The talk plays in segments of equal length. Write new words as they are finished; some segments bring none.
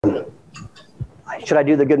Should I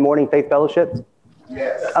do the Good Morning Faith Fellowship?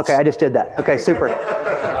 Yes. Okay, I just did that. Okay, super.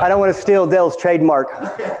 I don't want to steal Dale's trademark.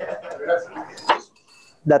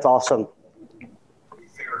 That's awesome.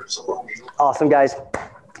 Awesome, guys.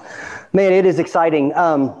 Man, it is exciting.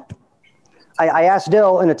 I asked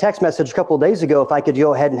Dale in a text message a couple of days ago if I could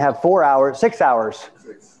go ahead and have 6 hours.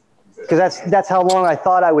 Because that's how long I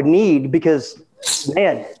thought I would need, because,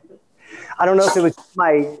 man, I don't know if it was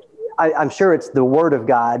I'm sure it's the Word of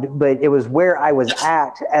God, but it was where I was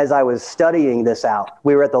at as I was studying this out.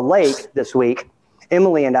 We were at the lake this week,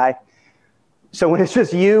 Emily and I. So when it's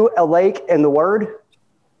just you, a lake, and the Word,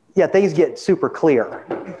 yeah, things get super clear,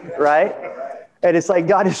 right? And it's like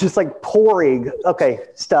God is just like pouring,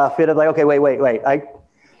 stuff. And I'm like, okay, wait.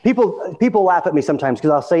 People laugh at me sometimes because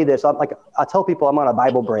I'll say this. I tell people I'm on a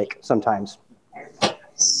Bible break sometimes.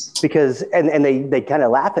 Because and they kind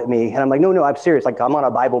of laugh at me, and I'm like, no, I'm serious. Like, I'm on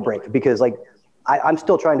a Bible break because I'm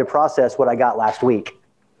still trying to process what I got last week.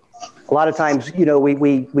 A lot of times,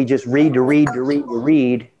 we just read,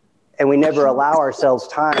 and we never allow ourselves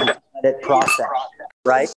time to let it process,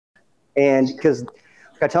 right? And because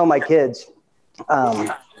I tell my kids,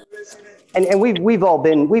 and we've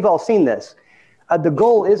all seen this. The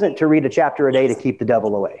goal isn't to read a chapter a day to keep the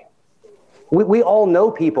devil away. We all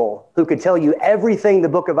know people who could tell you everything the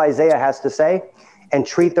book of Isaiah has to say and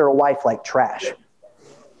treat their wife like trash.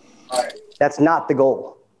 That's not the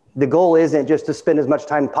goal. The goal isn't just to spend as much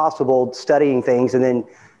time possible studying things and then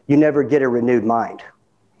you never get a renewed mind,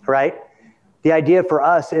 right? The idea for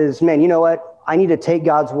us is, man, you know what? I need to take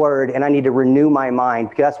God's word and I need to renew my mind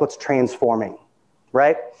because that's what's transforming,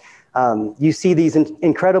 right? You see these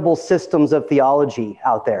incredible systems of theology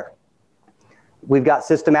out there. We've got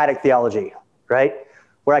systematic theology, right?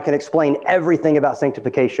 Where I can explain everything about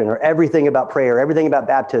sanctification or everything about prayer, everything about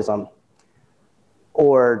baptism.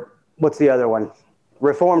 Or what's the other one?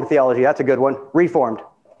 Reformed theology, that's a good one. Reformed.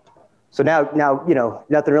 So now,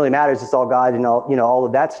 nothing really matters. It's all God and all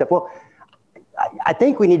of that stuff. Well, I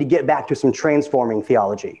think we need to get back to some transforming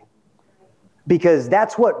theology. Because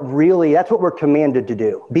that's what we're commanded to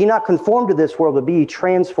do. Be not conformed to this world, but be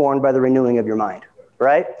transformed by the renewing of your mind,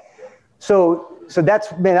 right? So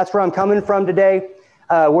that's where I'm coming from today.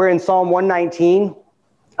 We're in Psalm 119.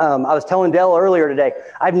 I was telling Dale earlier today,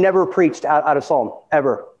 I've never preached out of Psalm,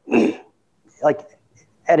 ever. Like,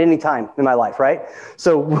 at any time in my life, right?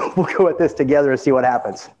 So we'll go at this together and see what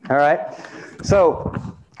happens, all right? So,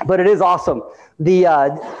 but it is awesome.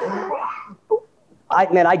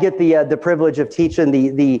 I get the privilege of teaching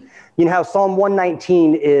the how Psalm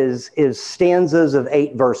 119 is stanzas of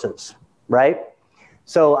 8 verses, right?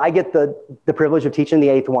 So I get the privilege of teaching the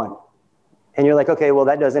 8th one. And you're like, okay, well,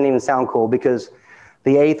 that doesn't even sound cool because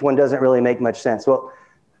the 8th one doesn't really make much sense. Well,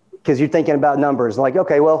 because you're thinking about numbers. Like,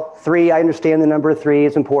 okay, well, 3, I understand the number 3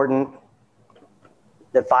 is important.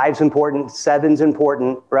 The 5's important, 7's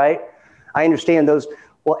important, right? I understand those.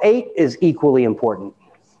 Well, 8 is equally important.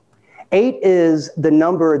 8 is the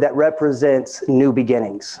number that represents new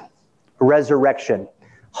beginnings, resurrection,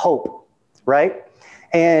 hope, right?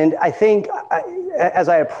 And I think as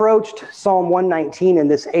I approached Psalm 119 in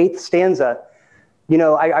this 8th stanza,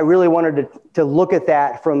 I really wanted to look at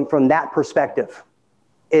that from that perspective.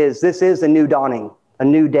 This is a new dawning, a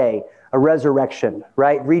new day, a resurrection,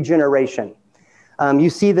 right? Regeneration. You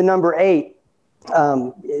see the number 8.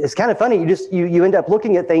 It's kind of funny. You end up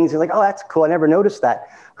looking at things and like, oh, that's cool. I never noticed that.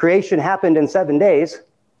 Creation happened in 7 days,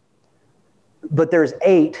 but there's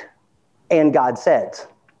 8 and God says,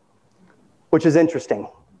 which is interesting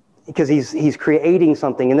because he's creating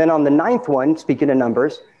something. And then on the 9th one, speaking of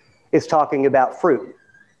numbers, is talking about fruit.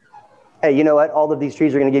 Hey, you know what? All of these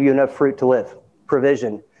trees are going to give you enough fruit to live.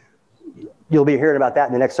 Provision. You'll be hearing about that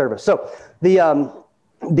in the next service. So the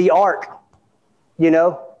ark,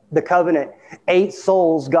 the covenant, 8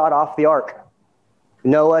 souls got off the ark.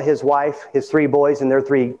 Noah, his wife, his 3 boys, and their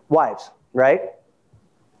 3 wives, right?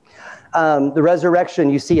 The resurrection,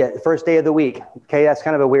 you see it, the first day of the week. Okay, that's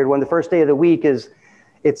kind of a weird one. The first day of the week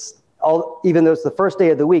even though it's the first day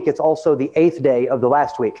of the week, it's also the 8th day of the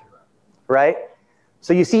last week, right?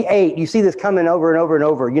 So you see 8, you see this coming over and over and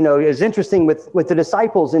over. It's interesting with the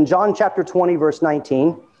disciples in John chapter 20, verse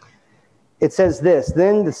 19. It says this,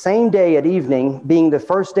 then the same day at evening, being the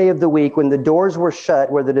first day of the week, when the doors were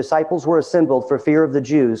shut, where the disciples were assembled for fear of the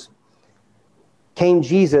Jews, came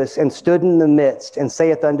Jesus and stood in the midst and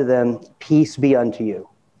saith unto them, peace be unto you.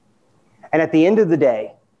 And at the end of the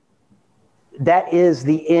day, that is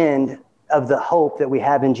the end of the hope that we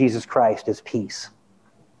have in Jesus Christ is peace.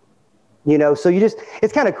 So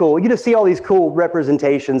it's kind of cool. You just see all these cool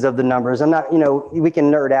representations of the numbers. I'm not, we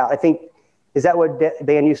can nerd out. I think, is that what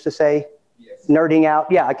Dan used to say? Yes. nerding out.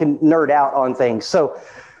 Yeah, I can nerd out on things. So,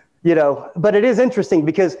 but it is interesting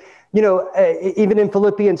because, even in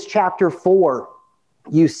Philippians chapter 4,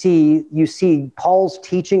 you see Paul's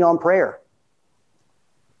teaching on prayer.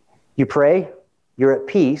 You pray, you're at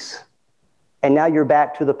peace, and now you're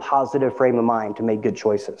back to the positive frame of mind to make good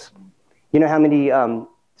choices. You know how many,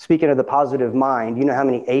 speaking of the positive mind, you know how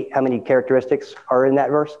many characteristics are in that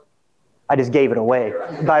verse? I just gave it away,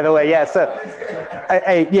 by the way. Yeah, so,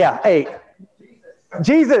 eight.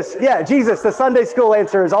 Jesus, Jesus. The Sunday school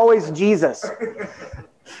answer is always Jesus.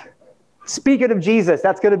 Speaking of Jesus,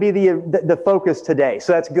 that's going to be the focus today.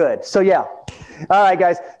 So that's good. So yeah. All right,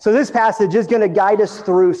 guys. So this passage is going to guide us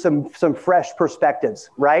through some fresh perspectives,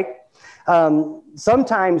 right?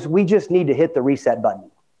 Sometimes we just need to hit the reset button,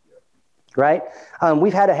 right?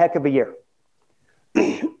 We've had a heck of a year.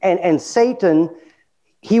 and Satan,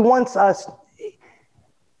 he wants us,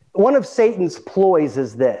 one of Satan's ploys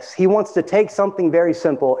is this. He wants to take something very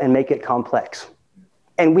simple and make it complex.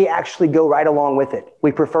 And we actually go right along with it.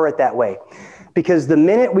 We prefer it that way. Because the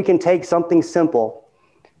minute we can take something simple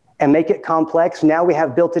and make it complex, now we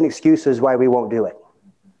have built-in excuses why we won't do it.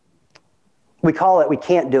 We call it we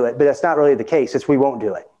can't do it, but that's not really the case. It's we won't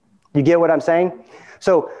do it. You get what I'm saying?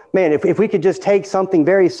 So, man, if we could just take something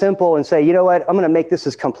very simple and say, you know what, I'm going to make this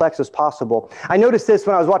as complex as possible. I noticed this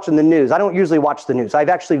when I was watching the news. I don't usually watch the news. I've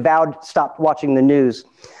actually vowed stopped watching the news.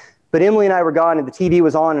 But Emily and I were gone, and the TV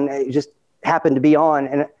was on, and it just happened to be on,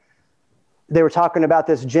 and they were talking about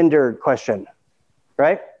this gender question,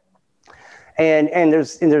 right? And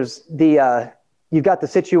there's the you've got the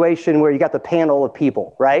situation where you got the panel of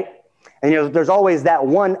people, right? And there's always that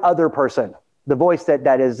one other person, the voice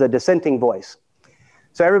that is a dissenting voice.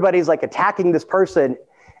 So everybody's like attacking this person,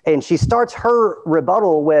 and she starts her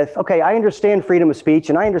rebuttal with, okay, I understand freedom of speech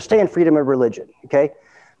and I understand freedom of religion, okay?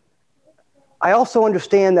 I also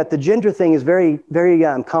understand that the gender thing is very, very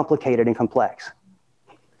complicated and complex.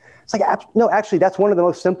 It's like, no, actually, that's one of the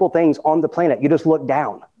most simple things on the planet. You just look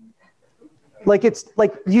down. Like, it's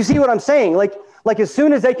like, you see what I'm saying? Like as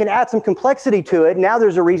soon as they can add some complexity to it, now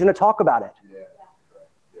there's a reason to talk about it.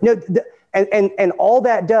 Yeah. And all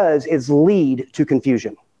that does is lead to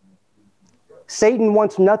confusion. Satan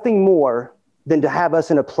wants nothing more than to have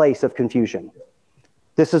us in a place of confusion.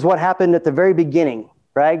 This is what happened at the very beginning,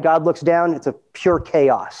 right? God looks down, it's a pure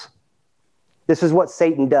chaos. This is what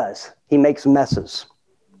Satan does. He makes messes,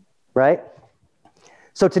 right?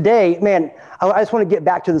 So today, man, I just want to get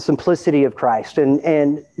back to the simplicity of Christ. And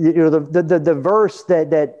the verse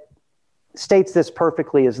that states this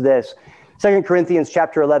perfectly is this. 2 Corinthians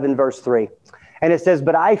chapter 11, verse 3. And it says,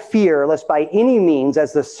 but I fear lest by any means,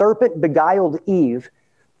 as the serpent beguiled Eve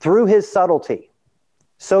through his subtlety,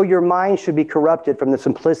 so your mind should be corrupted from the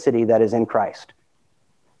simplicity that is in Christ.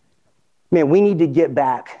 Man, we need to get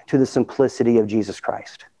back to the simplicity of Jesus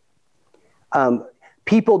Christ.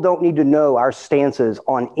 People don't need to know our stances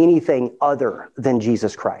on anything other than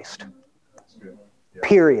Jesus Christ.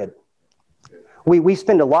 Period. We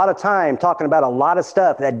spend a lot of time talking about a lot of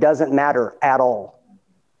stuff that doesn't matter at all.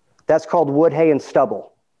 That's called wood, hay, and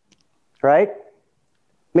stubble, right?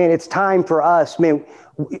 Man, it's time for us. Man,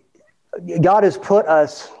 God has put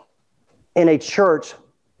us in a church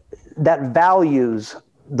that values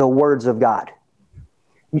the words of God.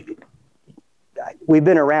 We've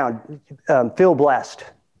been around. Feel blessed,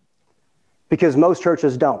 because most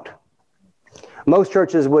churches don't. Most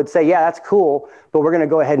churches would say, yeah, that's cool, but we're going to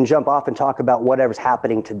go ahead and jump off and talk about whatever's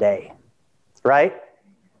happening today, right?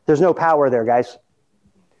 There's no power there, guys.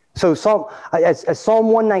 So Psalm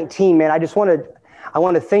 119, man, I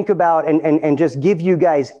want to think about and just give you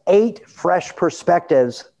guys 8 fresh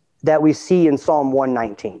perspectives that we see in Psalm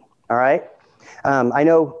 119, all right? I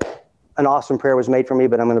know an awesome prayer was made for me,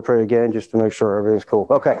 but I'm going to pray again just to make sure everything's cool.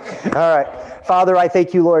 Okay, all right. Father, I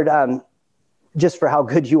thank you, Lord, just for how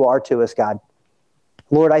good you are to us, God.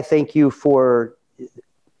 Lord, I thank you for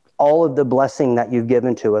all of the blessing that you've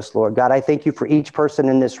given to us, Lord. God, I thank you for each person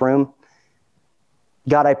in this room.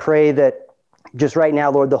 God, I pray that just right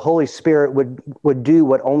now, Lord, the Holy Spirit would do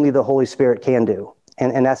what only the Holy Spirit can do,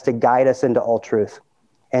 and that's to guide us into all truth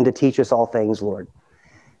and to teach us all things, Lord.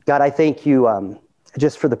 God, I thank you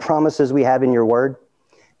just for the promises we have in your word.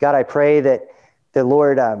 God, I pray that the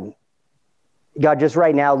Lord, God, just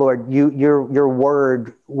right now, Lord, your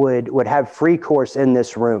word would have free course in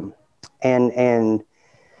this room. And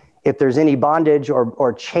if there's any bondage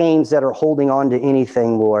or chains that are holding on to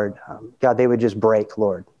anything, Lord, God, they would just break,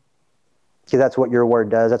 Lord. Because that's what your word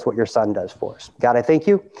does. That's what your son does for us. God, I thank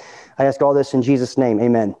you. I ask all this in Jesus' name.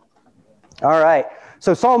 Amen. All right.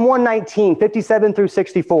 So Psalm 119, 57 through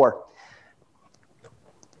 64.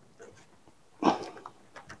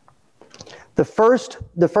 The first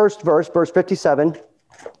verse, verse 57,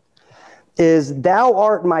 is, "Thou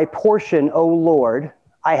art my portion, O Lord.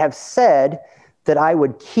 I have said that I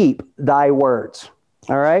would keep thy words."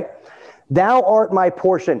 All right? Thou art my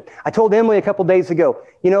portion. I told Emily a couple days ago,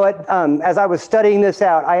 you know what? As I was studying this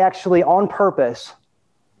out, I actually, on purpose,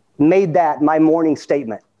 made that my morning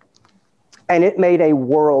statement. And it made a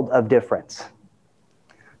world of difference.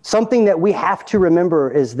 Something that we have to remember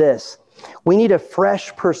is this. We need a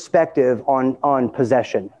fresh perspective on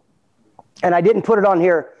possession. And I didn't put it on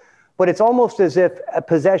here, but it's almost as if a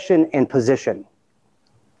possession and position.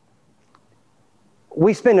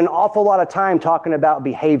 We spend an awful lot of time talking about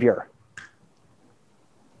behavior.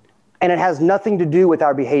 And it has nothing to do with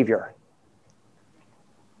our behavior.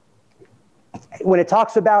 When it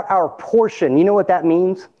talks about our portion, you know what that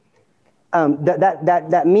means?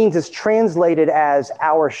 That means it's translated as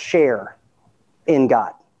our share in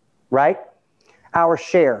God, right? Our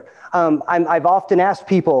share. I've often asked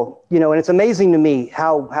people, you know, and it's amazing to me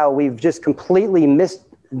how we've just completely missed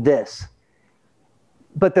this.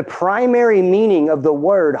 But the primary meaning of the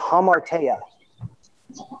word hamartia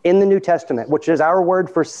in the New Testament, which is our word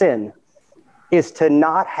for sin, is to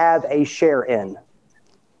not have a share in.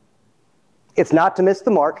 It's not to miss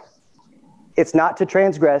the mark. It's not to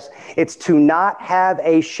transgress. It's to not have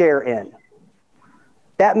a share in.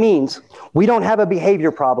 That means we don't have a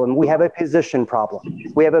behavior problem. We have a position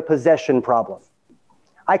problem. We have a possession problem.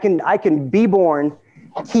 I can be born,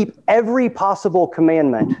 keep every possible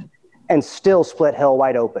commandment, and still split hell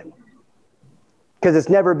wide open. Because it's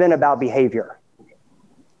never been about behavior.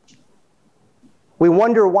 We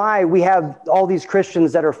wonder why we have all these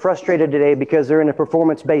Christians that are frustrated today because they're in a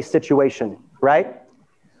performance-based situation, right?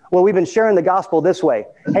 Well, we've been sharing the gospel this way.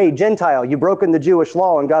 Hey, Gentile, you've broken the Jewish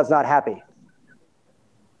law and God's not happy.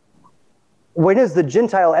 When is the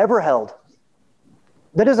Gentile ever held?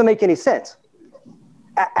 That doesn't make any sense.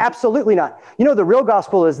 Absolutely not. You know, the real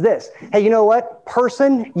gospel is this. Hey, you know what?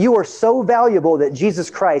 Person, you are so valuable that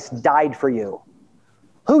Jesus Christ died for you.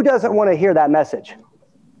 Who doesn't want to hear that message?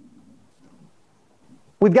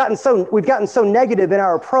 We've gotten so negative in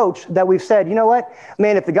our approach that we've said, you know what?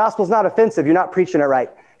 Man, if the gospel's not offensive, you're not preaching it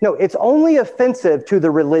right. No, it's only offensive to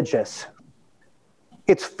the religious.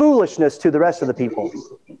 It's foolishness to the rest of the people.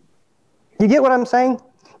 You get what I'm saying?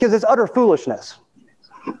 Because it's utter foolishness.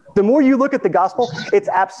 The more you look at the gospel, it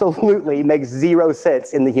absolutely makes zero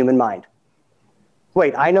sense in the human mind.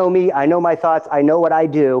 Wait, I know me, I know my thoughts, I know what I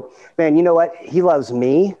do. Man, you know what? He loves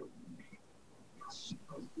me.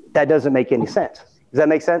 That doesn't make any sense. Does that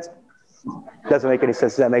make sense? Doesn't make any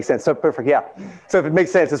sense. Does that make sense? So perfect, yeah. So if it makes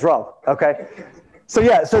sense, it's wrong, okay? So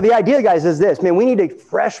the idea, guys, is this. Man, we need a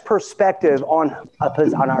fresh perspective on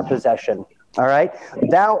our possession, all right?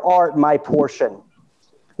 Thou art my portion.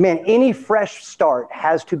 Man, any fresh start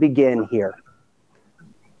has to begin here.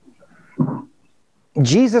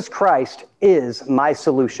 Jesus Christ is my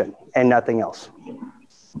solution and nothing else.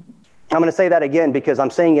 I'm going to say that again because I'm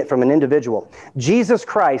saying it from an individual. Jesus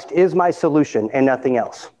Christ is my solution and nothing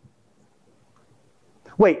else.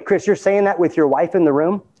 Wait, Chris, you're saying that with your wife in the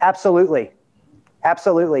room? Absolutely.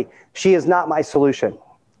 Absolutely. She is not my solution.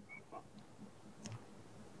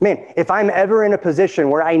 Man, if I'm ever in a position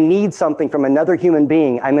where I need something from another human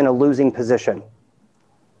being, I'm in a losing position.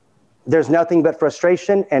 There's nothing but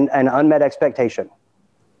frustration and unmet expectation.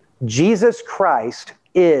 Jesus Christ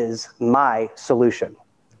is my solution.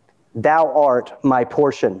 Thou art my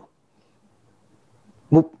portion.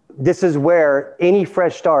 This is where any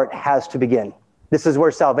fresh start has to begin. This is where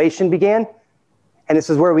salvation began, and this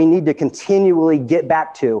is where we need to continually get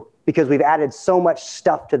back to because we've added so much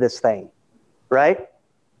stuff to this thing, right?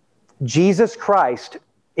 Jesus Christ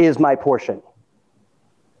is my portion.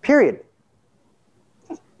 Period.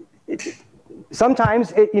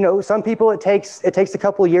 Sometimes, some people it takes a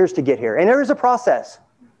couple of years to get here, and there is a process.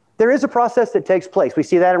 There is a process that takes place. We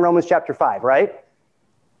see that in Romans chapter 5, right?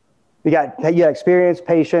 You got experience,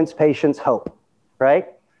 patience, hope, right?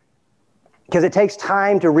 Because it takes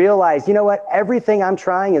time to realize, you know what? Everything I'm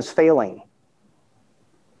trying is failing.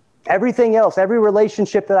 Everything else, every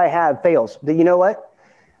relationship that I have fails. But you know what?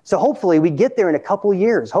 So hopefully we get there in a couple of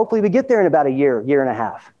years. Hopefully we get there in about a year and a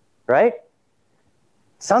half, right?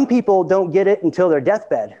 Some people don't get it until their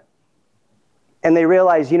deathbed. And they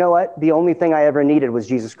realize, you know what? The only thing I ever needed was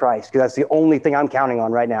Jesus Christ, because that's the only thing I'm counting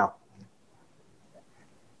on right now.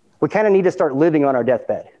 We kind of need to start living on our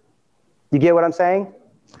deathbed. You get what I'm saying?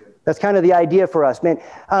 That's kind of the idea for us, man.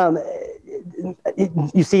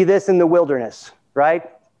 You see this in the wilderness, right?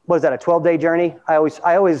 What is that, a 12-day journey? I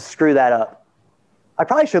always screw that up. I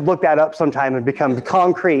probably should look that up sometime and become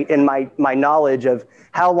concrete in my knowledge of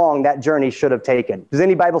how long that journey should have taken. Does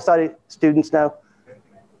any Bible study students know?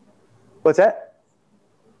 What's that?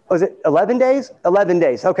 Was it 11 days? 11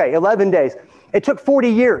 days. Okay, 11 days. It took 40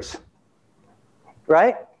 years,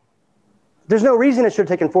 right? There's no reason it should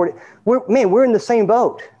have taken 40. We're in the same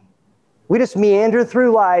boat. We just meander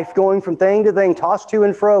through life, going from thing to thing, tossed to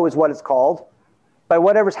and fro is what it's called, by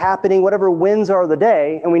whatever's happening, whatever winds are of the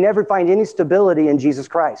day, and we never find any stability in Jesus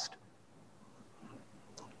Christ.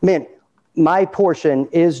 Man, my portion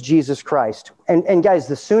is Jesus Christ. And guys,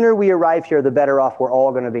 the sooner we arrive here, the better off we're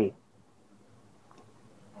all going to be.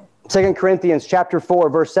 2 Corinthians chapter 4,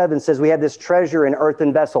 verse 7 says we have this treasure in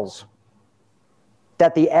earthen vessels,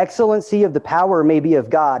 that the excellency of the power may be of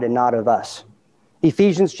God and not of us.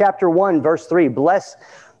 Ephesians chapter 1, verse 3,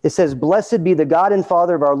 it says, blessed be the God and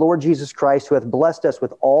Father of our Lord Jesus Christ, who hath blessed us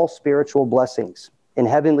with all spiritual blessings in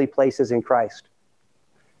heavenly places in Christ.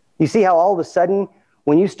 You see how all of a sudden,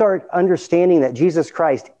 when you start understanding that Jesus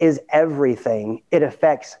Christ is everything, it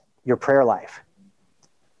affects your prayer life.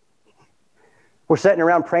 We're sitting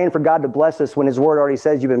around praying for God to bless us when his word already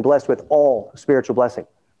says you've been blessed with all spiritual blessing.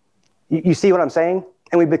 You see what I'm saying?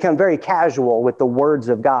 And we become very casual with the words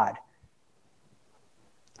of God.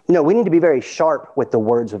 No, we need to be very sharp with the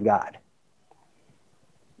words of God.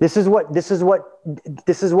 This is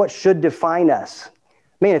what should define us.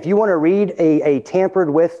 Man, if you want to read a tampered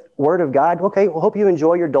with word of God, okay, well, hope you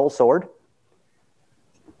enjoy your dull sword.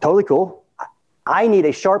 Totally cool. I need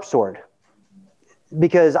a sharp sword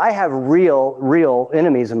because I have real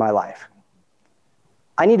enemies in my life.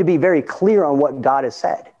 I need to be very clear on what God has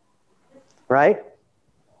said, right?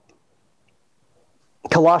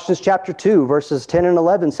 Colossians chapter 2, verses 10 and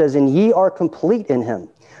 11 says, and ye are complete in him,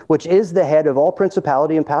 which is the head of all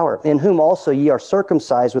principality and power, in whom also ye are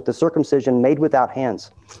circumcised with the circumcision made without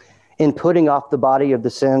hands, in putting off the body of the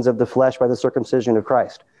sins of the flesh by the circumcision of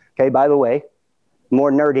Christ. Okay, by the way,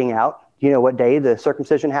 more nerding out, do you know what day the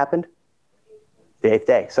circumcision happened? The 8th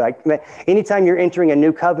day. So anytime you're entering a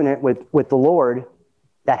new covenant with the Lord,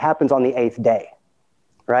 that happens on the 8th day,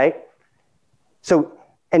 right? So,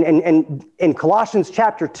 and in Colossians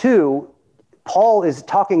chapter 2, Paul is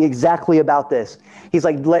talking exactly about this. He's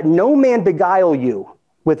like, let no man beguile you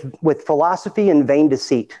with philosophy and vain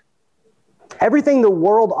deceit. Everything the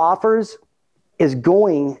world offers is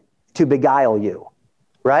going to beguile you,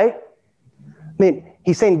 right? I mean,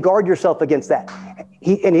 he's saying guard yourself against that.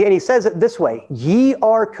 He says it this way, ye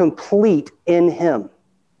are complete in him.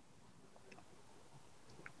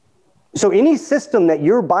 So any system that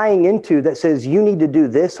you're buying into that says you need to do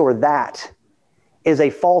this or that is a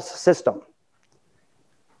false system.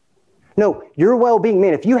 No, your well-being,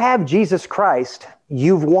 man, if you have Jesus Christ,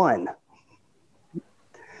 you've won.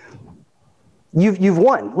 You've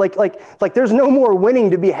won. Like there's no more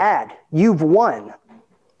winning to be had. You've won.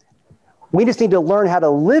 We just need to learn how to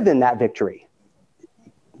live in that victory.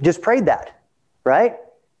 Just prayed that, right?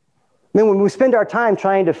 I mean, when we spend our time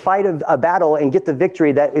trying to fight a battle and get the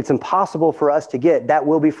victory that it's impossible for us to get, that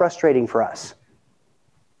will be frustrating for us.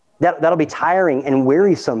 That'll be tiring and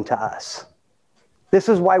wearisome to us. This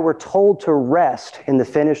is why we're told to rest in the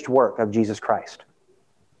finished work of Jesus Christ.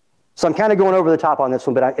 So I'm kind of going over the top on this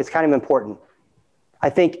one, but it's kind of important. I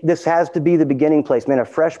think this has to be the beginning place, man, a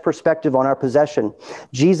fresh perspective on our possession.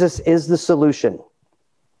 Jesus is the solution.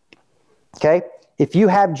 Okay? If you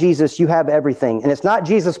have Jesus, you have everything. And it's not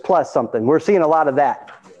Jesus plus something. We're seeing a lot of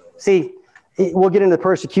that. See, we'll get into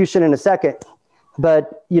persecution in a second.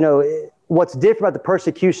 But, you know, what's different about the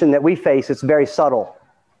persecution that we face, it's very subtle.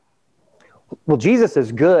 Well, Jesus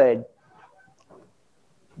is good,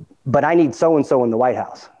 but I need so-and-so in the White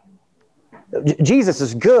House. Jesus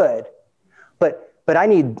is good, but I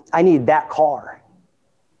need that car.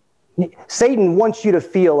 Satan wants you to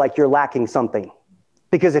feel like you're lacking something.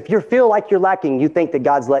 Because if you feel like you're lacking, you think that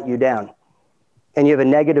God's let you down. And you have a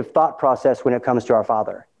negative thought process when it comes to our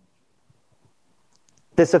Father.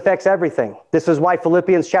 This affects everything. This is why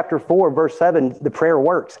Philippians chapter 4, verse 7, the prayer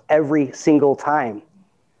works every single time.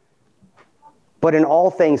 But in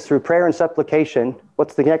all things, through prayer and supplication,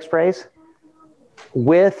 what's the next phrase?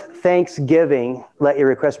 With thanksgiving, let your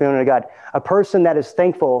requests be known to God. A person that is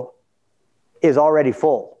thankful is already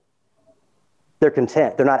full. They're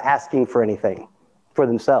content. They're not asking for anything for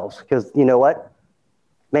themselves. Because you know what?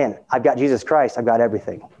 Man, I've got Jesus Christ. I've got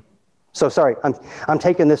everything. So sorry, I'm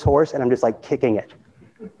taking this horse and I'm just like kicking it.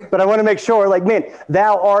 But I want to make sure, like, man,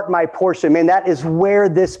 thou art my portion. Man, that is where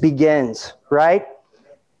this begins, right?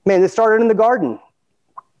 Man, this started in the garden.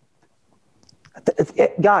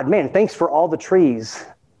 God, man, thanks for all the trees,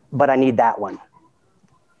 but I need that one.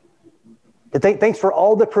 Thanks for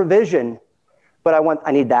all the provision, but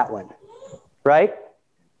I need that one, right?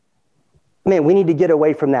 Man, we need to get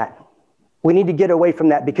away from that. We need to get away from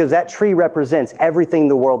that because that tree represents everything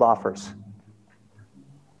the world offers.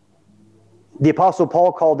 The Apostle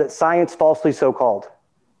Paul called it science falsely so called.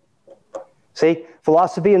 See,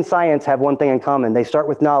 philosophy and science have one thing in common. They start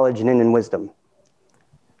with knowledge and end in wisdom.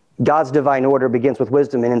 God's divine order begins with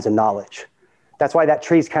wisdom and ends in knowledge. That's why that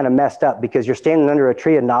tree's kind of messed up, because you're standing under a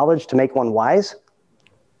tree of knowledge to make one wise.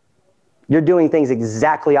 You're doing things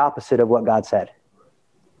exactly opposite of what God said.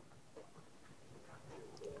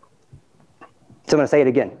 So I'm going to say it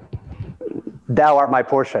again. Thou art my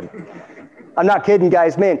portion. I'm not kidding,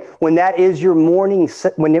 guys. Man, when that is your morning,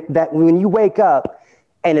 when you wake up,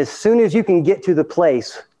 and as soon as you can get to the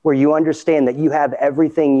place where you understand that you have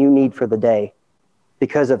everything you need for the day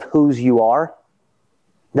because of whose you are,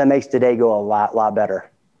 that makes the day go a lot better.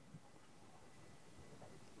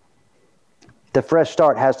 The fresh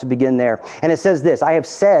start has to begin there. And it says this, I have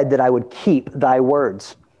said that I would keep thy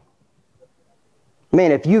words.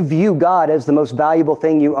 Man, if you view God as the most valuable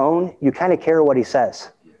thing you own, you kind of care what he says.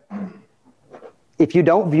 If you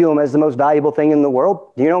don't view him as the most valuable thing in the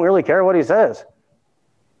world, you don't really care what he says.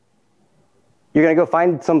 You're going to go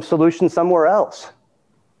find some solution somewhere else,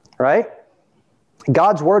 right?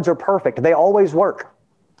 God's words are perfect. They always work.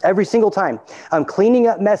 Every single time. Cleaning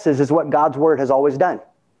up messes is what God's word has always done.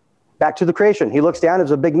 Back to the creation. He looks down,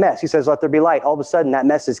 there's a big mess. He says, let there be light. All of a sudden, that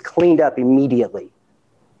mess is cleaned up immediately.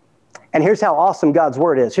 And here's how awesome God's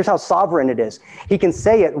word is. Here's how sovereign it is. He can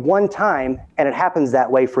say it one time, and it happens that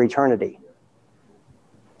way for eternity.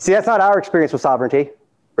 See, that's not our experience with sovereignty,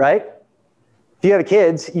 right? If you have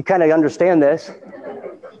kids, you kind of understand this,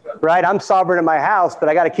 right? I'm sovereign in my house, but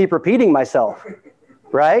I got to keep repeating myself,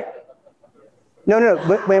 right? No.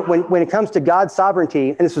 When it comes to God's sovereignty,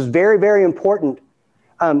 and this is very, very important,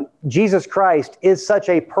 Jesus Christ is such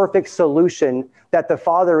a perfect solution that the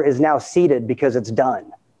Father is now seated because it's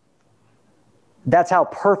done. That's how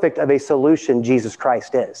perfect of a solution Jesus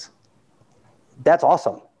Christ is. That's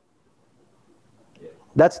awesome.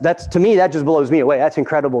 That's to me, that just blows me away. That's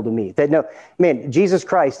incredible to me. Jesus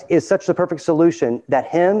Christ is such the perfect solution that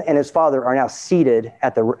him and his Father are now seated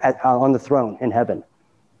on the throne in heaven.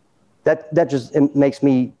 That just makes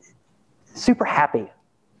me super happy.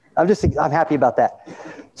 I'm happy about that.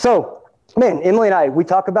 So, man, Emily and I, we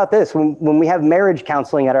talk about this when we have marriage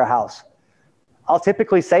counseling at our house. I'll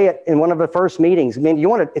typically say it in one of the first meetings. I mean,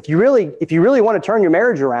 if you really want to turn your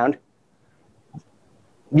marriage around,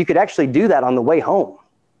 you could actually do that on the way home.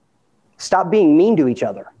 Stop being mean to each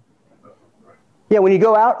other. Yeah, when you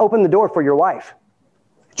go out, open the door for your wife.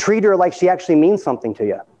 Treat her like she actually means something to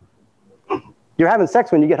you. You're having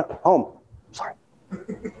sex when you get home. Sorry.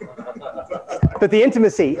 But the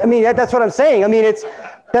intimacy, I mean, that's what I'm saying. I mean,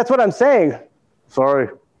 that's what I'm saying. Sorry.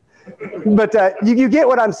 But you get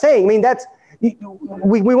what I'm saying. I mean,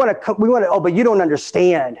 we want to, oh, but you don't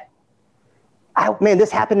understand. Man,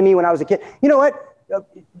 this happened to me when I was a kid. You know what?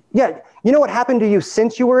 Yeah, you know what happened to you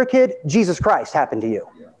since you were a kid? Jesus Christ happened to you.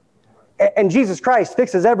 And Jesus Christ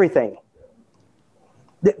fixes everything.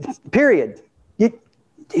 Period.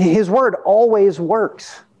 His word always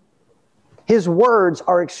works. His words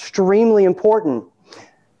are extremely important.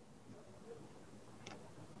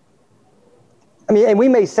 I mean, and we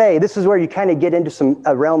may say, this is where you kind of get into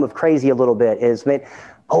a realm of crazy a little bit, is, man,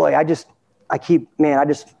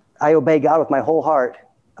 I obey God with my whole heart.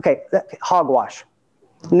 Okay, hogwash.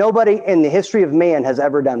 Nobody in the history of man has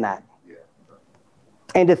ever done that.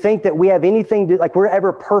 And to think that we have anything like we're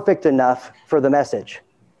ever perfect enough for the message.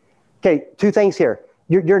 Okay, two things here.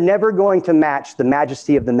 You're never going to match the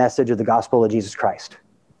majesty of the message of the gospel of Jesus Christ,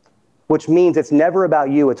 which means it's never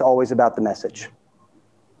about you. It's always about the message.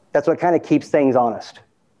 That's what kind of keeps things honest.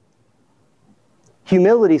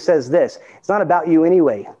 Humility says this. It's not about you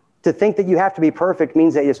anyway. To think that you have to be perfect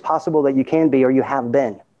means that it's possible that you can be or you have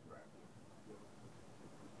been.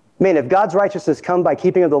 Man, if God's righteousness come by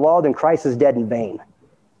keeping of the law, then Christ is dead in vain.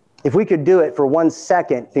 If we could do it for 1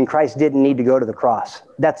 second, then Christ didn't need to go to the cross.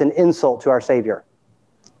 That's an insult to our Savior.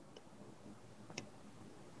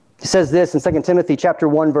 It says this in 2 Timothy chapter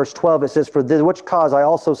 1, verse 12. It says, for which cause I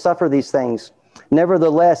also suffer these things.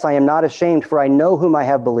 Nevertheless, I am not ashamed, for I know whom I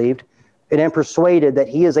have believed, and am persuaded that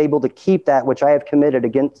he is able to keep that which I have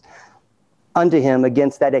committed unto him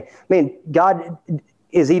against that day. Man, God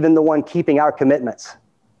is even the one keeping our commitments.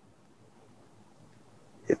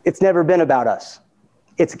 It's never been about us.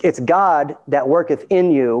 It's God that worketh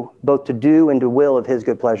in you both to do and to will of his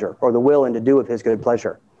good pleasure, or the will and to do of his good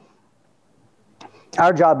pleasure.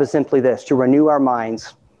 Our job is simply this, to renew our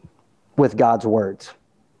minds with God's words.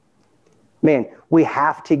 Man, we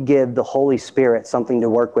have to give the Holy Spirit something to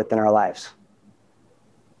work with in our lives.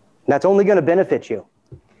 That's only going to benefit you.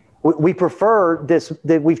 We prefer this,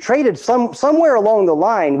 that we've traded somewhere along the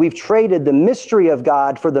line, we've traded the mystery of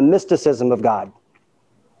God for the mysticism of God.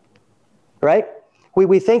 Right?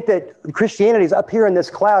 We think that Christianity is up here in this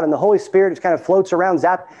cloud and the Holy Spirit just kind of floats around.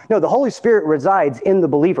 No, the Holy Spirit resides in the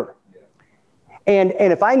believer. And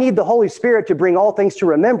if I need the Holy Spirit to bring all things to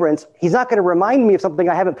remembrance, he's not going to remind me of something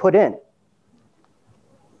I haven't put in.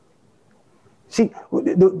 See,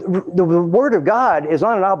 the Word of God is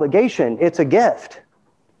not an obligation. It's a gift.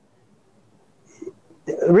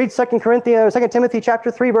 Read 2 Timothy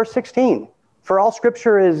chapter 3, verse 16. For all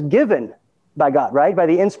Scripture is given by God, right? By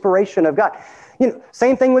the inspiration of God.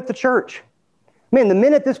 Same thing with the church. Man, the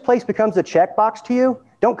minute this place becomes a checkbox to you,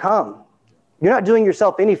 don't come. You're not doing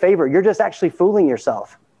yourself any favor. You're just actually fooling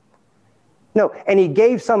yourself. No, and he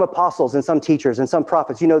gave some apostles and some teachers and some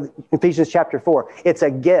prophets. Ephesians chapter 4, it's a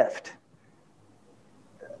gift.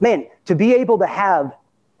 Man, to be able to have,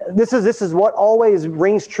 this is what always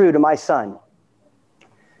rings true to my son,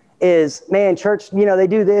 is, man, church, they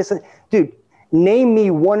do this. Dude, name me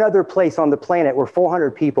one other place on the planet where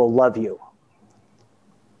 400 people love you.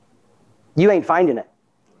 You ain't finding it,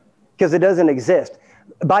 because it doesn't exist.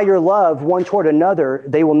 By your love one toward another,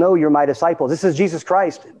 they will know you're my disciples. This is Jesus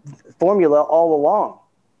Christ's formula all along.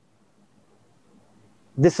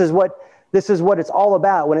 This is what it's all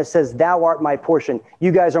about when it says, thou art my portion.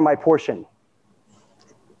 You guys are my portion.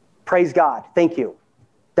 Praise God. Thank you.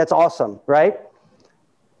 That's awesome, right?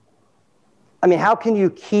 I mean, how can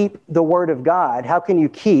you keep the word of God? How can you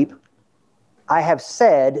keep, I have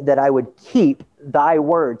said that I would keep thy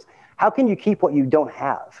words. How can you keep what you don't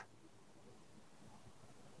have?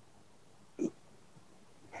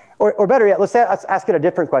 Or better yet, let's ask it a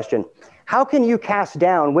different question. How can you cast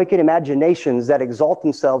down wicked imaginations that exalt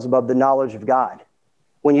themselves above the knowledge of God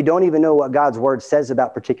when you don't even know what God's word says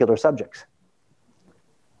about particular subjects?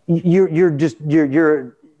 You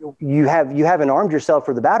haven't armed yourself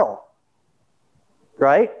for the battle,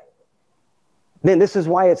 right? Man, this is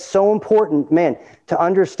why it's so important, man, to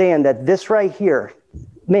understand that this right here,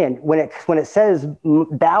 man, when it says,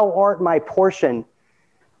 thou art my portion,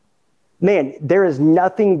 man, there is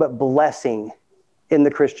nothing but blessing in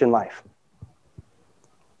the Christian life.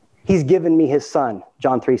 He's given me his son,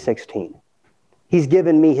 John 3:16. He's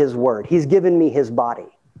given me his word. He's given me his body.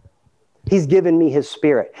 He's given me his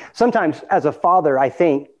spirit. Sometimes as a father, I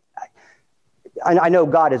think, I know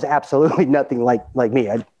God is absolutely nothing like me.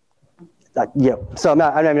 So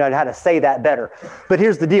I don't know how to say that better. But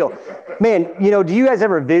here's the deal. Man, do you guys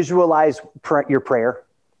ever visualize your prayer?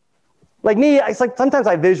 Like me, it's like sometimes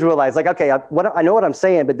I visualize, like, okay, I know what I'm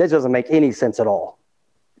saying, but this doesn't make any sense at all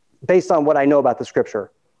based on what I know about the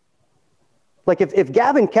scripture. Like if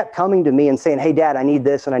Gavin kept coming to me and saying, hey, Dad, I need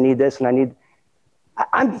this and I need this and I need,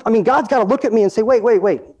 I mean, God's got to look at me and say, wait,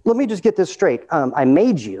 let me just get this straight. I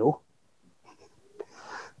made you.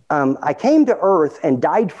 I came to earth and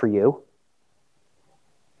died for you.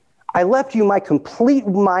 I left you my complete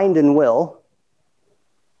mind and will.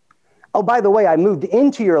 Oh, by the way, I moved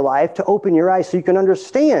into your life to open your eyes so you can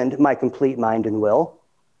understand my complete mind and will.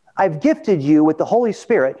 I've gifted you with the Holy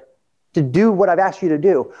Spirit to do what I've asked you to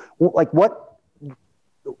do. Like what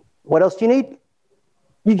else do you need?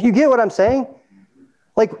 You get what I'm saying?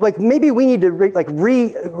 Like maybe we need to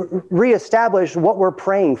reestablish what we're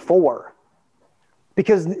praying for.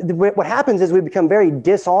 Because what happens is we become very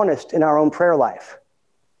dishonest in our own prayer life.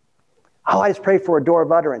 Oh, I just pray for a door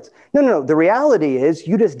of utterance. No. The reality is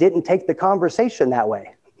you just didn't take the conversation that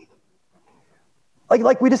way.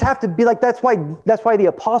 Like we just have to be like, that's why the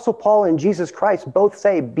Apostle Paul and Jesus Christ both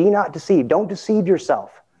say, be not deceived. Don't deceive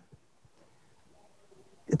yourself.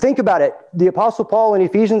 Think about it. The Apostle Paul in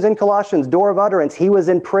Ephesians and Colossians, door of utterance, he was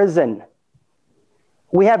in prison.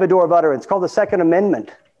 We have a door of utterance called the Second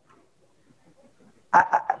Amendment.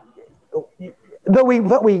 But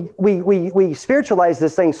we spiritualize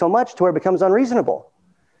this thing so much to where it becomes unreasonable.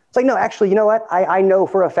 It's like, no, actually, you know what? I know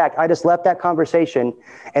for a fact I just left that conversation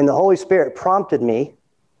and the Holy Spirit prompted me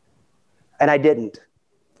and I didn't.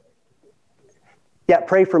 Yeah,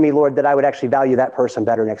 pray for me, Lord, that I would actually value that person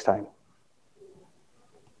better next time.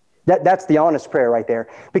 That's the honest prayer right there.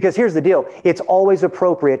 Because here's the deal. It's always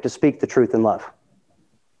appropriate to speak the truth in love.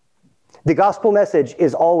 The gospel message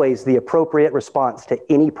is always the appropriate response to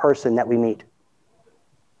any person that we meet.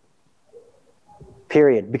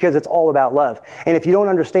 Period. Because it's all about love. And if you don't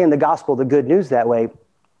understand the gospel, the good news that way,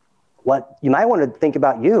 you might want to think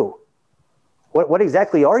about you. What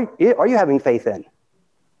exactly are you having faith in?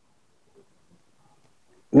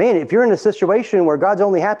 Man, if you're in a situation where God's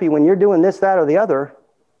only happy when you're doing this, that, or the other,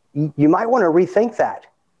 you might want to rethink that.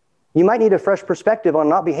 You might need a fresh perspective on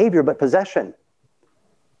not behavior, but possession.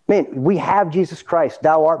 Man, we have Jesus Christ.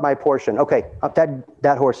 Thou art my portion. Okay,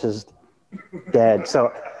 that horse is dead.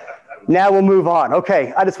 So now we'll move on.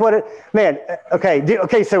 Okay, I just wanted, man,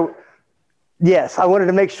 okay, so yes, I wanted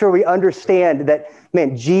to make sure we understand that,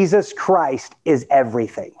 man, Jesus Christ is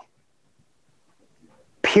everything.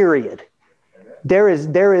 Period. There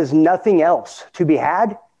is nothing else to be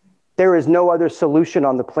had. There is no other solution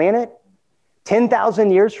on the planet.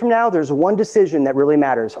 10,000 years from now, there's one decision that really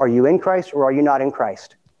matters. Are you in Christ or are you not in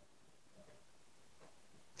Christ?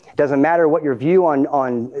 It doesn't matter what your view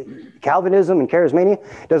on Calvinism and charismania.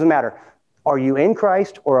 It doesn't matter. Are you in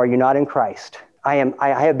Christ or are you not in Christ? I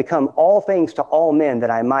have become all things to all men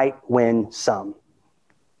that I might win some.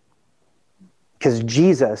 Because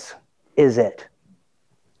Jesus is it.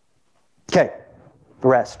 Okay, the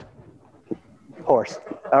rest. Horse.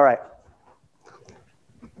 All right.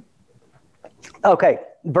 Okay,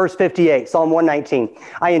 verse 58, Psalm 119.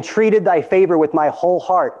 I entreated thy favor with my whole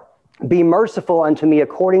heart. Be merciful unto me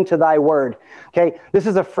according to thy word. Okay, this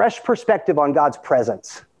is a fresh perspective on God's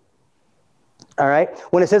presence. All right,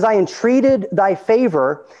 when it says I entreated thy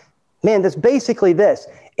favor, man, that's basically this.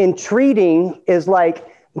 Entreating is like,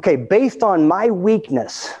 okay, based on my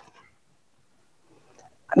weakness,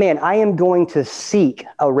 man, I am going to seek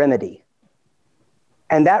a remedy.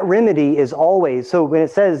 And that remedy is always, so when it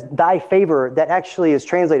says thy favor, that actually is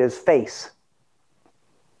translated as face.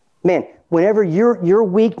 Man, whenever your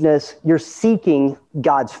weakness, you're seeking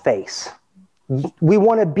God's face. We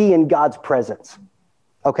want to be in God's presence.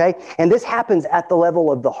 Okay? And this happens at the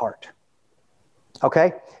level of the heart.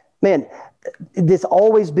 Okay? Man, this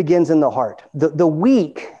always begins in the heart. The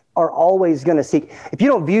weak are always going to seek. If you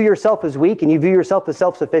don't view yourself as weak and you view yourself as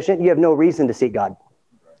self-sufficient, you have no reason to seek God.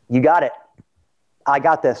 You got it. I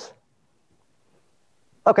got this.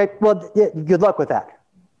 Okay, well, good luck with that.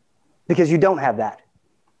 Because you don't have that.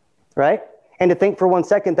 Right? And to think for 1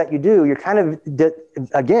 second that you do, you're kind of,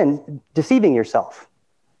 again, deceiving yourself.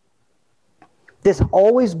 This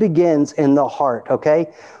always begins in the heart,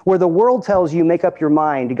 okay? Where the world tells you make up your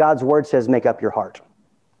mind, God's word says make up your heart.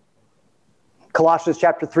 Colossians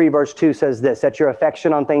chapter 3, verse 2 says this, set your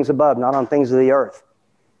affection on things above, not on things of the earth.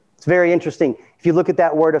 It's very interesting. If you look at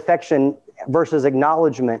that word affection versus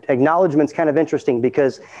acknowledgement, acknowledgement's kind of interesting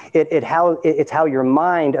because it's how your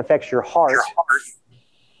mind affects your heart,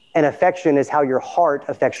 and affection is how your heart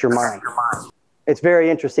affects your mind. It's very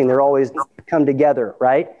interesting. They're always come together,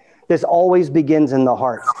 right? This always begins in the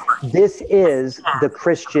heart. This is the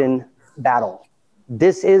Christian battle.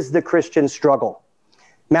 This is the Christian struggle.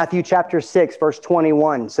 Matthew chapter 6, verse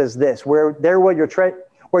 21 says this, where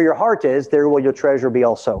your heart is, there will your treasure be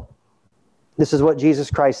also. This is what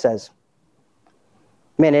Jesus Christ says.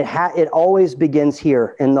 Man, it always begins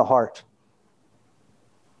here in the heart.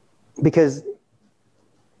 Because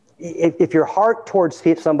if your heart towards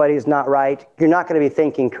somebody is not right, you're not going to be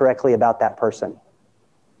thinking correctly about that person.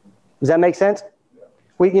 Does that make sense?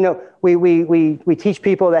 We teach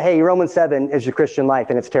people that, hey, Romans 7 is your Christian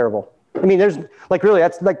life, and it's terrible. I mean, there's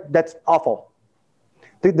that's awful.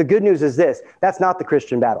 The good news is this: that's not the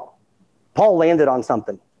Christian battle. Paul landed on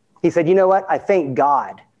something. He said, you know what? I thank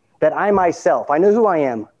God that I myself, I know who I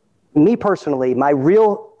am. Me personally, my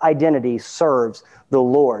real identity serves the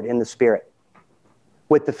Lord in the Spirit.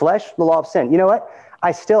 With the flesh, the law of sin. You know what?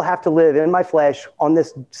 I still have to live in my flesh on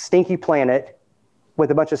this stinky planet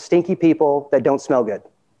with a bunch of stinky people that don't smell good.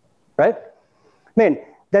 Right? Man,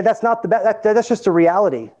 that's not that's just a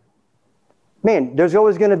reality. Man, there's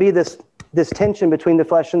always going to be this tension between the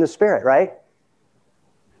flesh and the spirit, right?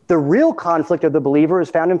 The real conflict of the believer is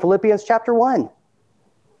found in Philippians chapter 1.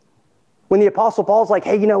 When the Apostle Paul's like,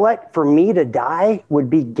 hey, you know what? For me to die would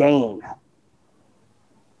be gain.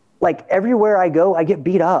 Like everywhere I go, I get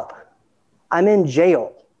beat up. I'm in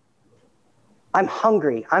jail. I'm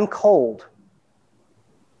hungry. I'm cold.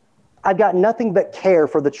 I've got nothing but care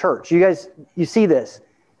for the church. You guys, you see this.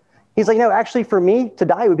 He's like, no, actually for me to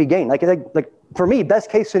die would be gain. Like for me, best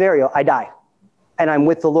case scenario, I die. And I'm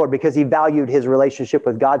with the Lord because he valued his relationship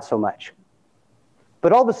with God so much.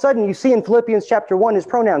 But all of a sudden, you see in Philippians chapter 1, his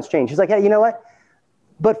pronouns change. He's like, hey, you know what?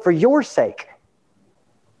 But for your sake,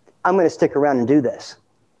 I'm going to stick around and do this.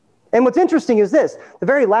 And what's interesting is this. The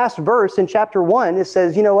very last verse in chapter 1, it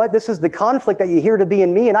says, you know what? This is the conflict that you hear to be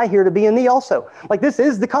in me, and I hear to be in thee also. Like this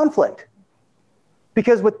is the conflict.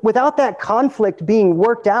 Because without that conflict being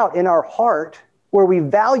worked out in our heart, where we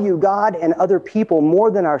value God and other people more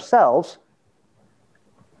than ourselves,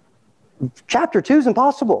 chapter 2 is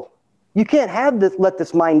impossible. You can't have this, let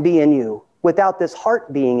this mind be in you without this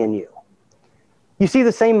heart being in you. You see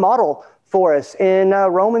the same model for us in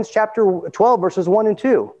Romans chapter 12, verses 1 and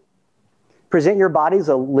 2. Present your bodies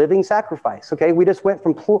a living sacrifice. Okay, we just went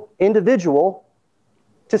from individual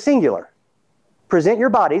to singular. Present your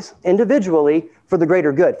bodies individually for the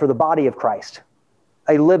greater good, for the body of Christ,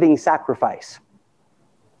 a living sacrifice.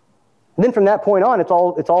 And then from that point on, it's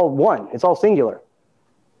all one. It's all singular.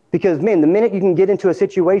 Because, man, the minute you can get into a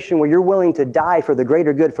situation where you're willing to die for the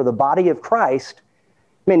greater good, for the body of Christ,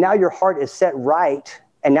 man, now your heart is set right,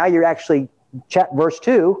 and now you're actually, verse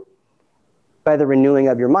 2, by the renewing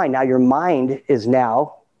of your mind. Now your mind is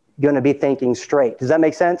now going to be thinking straight. Does that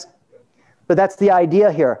make sense? But that's the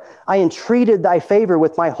idea here. I entreated thy favor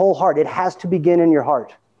with my whole heart. It has to begin in your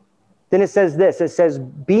heart. Then it says this. It says,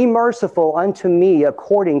 be merciful unto me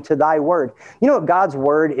according to thy word. You know what God's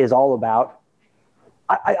word is all about?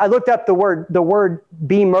 I looked up the word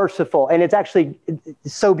be merciful, and it's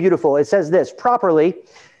so beautiful. It says this, properly,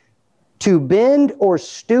 to bend or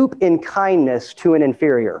stoop in kindness to an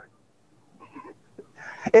inferior.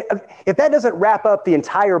 If that doesn't wrap up the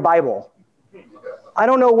entire Bible, I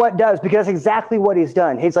don't know what does, because that's exactly what he's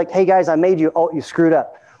done. He's like, hey guys, I made you, oh, you screwed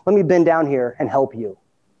up. Let me bend down here and help you.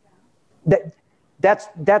 That's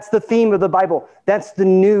the theme of the Bible. That's the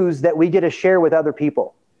news that we get to share with other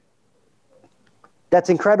people. That's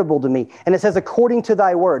incredible to me. And it says, according to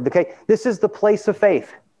thy word. Okay, this is the place of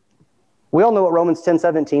faith. We all know what Romans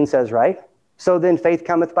 10:17 says, right? So then faith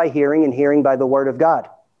cometh by hearing, and hearing by the word of God.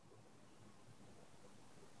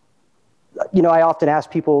 You know, I often ask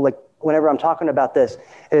people, like, whenever I'm talking about this,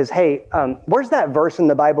 is, hey, where's that verse in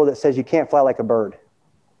the Bible that says you can't fly like a bird?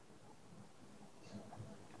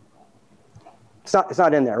 It's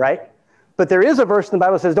not in there, right? But there is a verse in the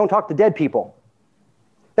Bible that says don't talk to dead people.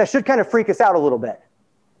 That should kind of freak us out a little bit.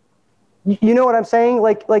 You know what I'm saying?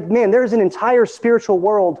 Like, man, there's an entire spiritual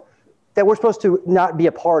world that we're supposed to not be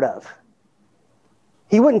a part of.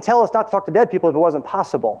 He wouldn't tell us not to talk to dead people if it wasn't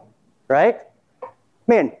possible, right?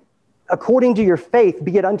 Man, according to your faith,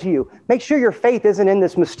 be it unto you. Make sure your faith isn't in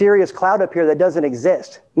this mysterious cloud up here that doesn't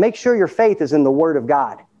exist. Make sure your faith is in the Word of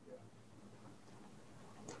God.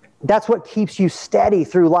 That's what keeps you steady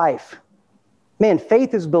through life. Man,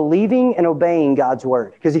 faith is believing and obeying God's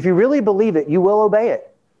Word. Because if you really believe it, you will obey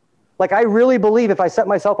it. Like, I really believe if I set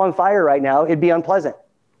myself on fire right now, it'd be unpleasant.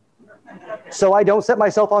 So I don't set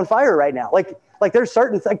myself on fire right now. Like there's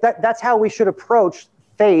certain, like that's how we should approach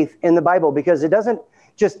faith in the Bible, because it doesn't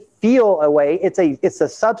just feel a way. It's a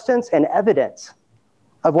substance and evidence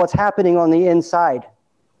of what's happening on the inside.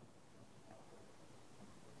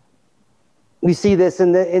 We see this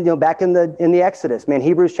back in the Exodus, man.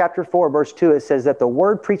 Hebrews chapter 4, verse 2, it says that the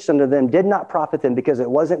word preached unto them did not profit them because it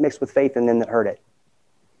wasn't mixed with faith in them that heard it.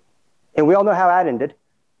 And we all know how that ended.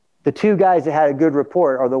 The two guys that had a good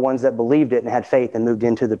report are the ones that believed it and had faith and moved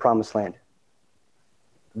into the promised land.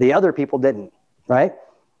 The other people didn't, right?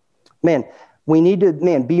 Man, we need to,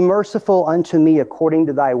 be merciful unto me according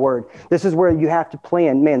to thy word. This is where you have to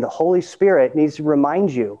plan. Man, the Holy Spirit needs to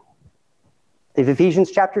remind you of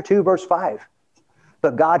Ephesians chapter 2, verse 5.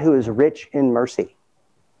 But God who is rich in mercy.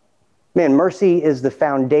 Man, mercy is the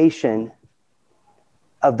foundation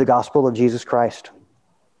of the gospel of Jesus Christ.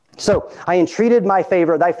 So I entreated thy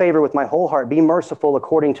favor with my whole heart. Be merciful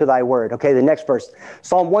according to thy word. Okay, the next verse.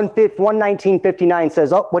 Psalm 119:59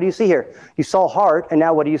 says, oh, what do you see here? You saw heart, and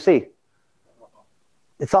now what do you see?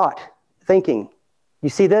 Thought, thinking. You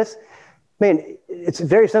see this? Man, it's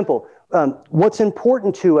very simple. What's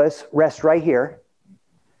important to us rests right here.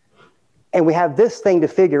 And we have this thing to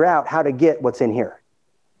figure out how to get what's in here.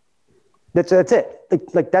 That's it.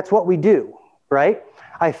 Like that's what we do, right?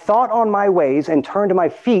 I thought on my ways and turned my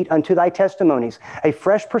feet unto thy testimonies. A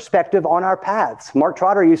fresh perspective on our paths. Mark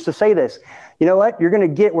Trotter used to say this. You know what? You're going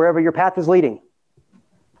to get wherever your path is leading.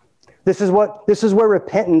 This is where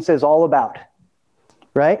repentance is all about,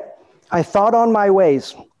 right? I thought on my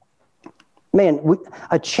ways. Man,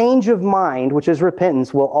 a change of mind, which is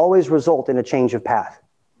repentance, will always result in a change of path.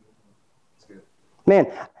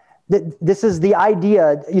 Man, this is the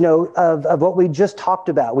idea, of what we just talked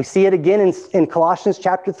about. We see it again in Colossians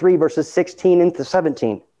chapter 3, verses 16 into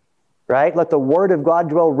 17, right? Let the word of God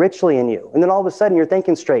dwell richly in you. And then all of a sudden you're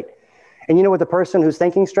thinking straight. And you know what the person who's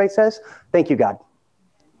thinking straight says? Thank you, God.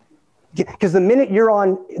 Because the minute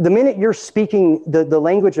you're speaking the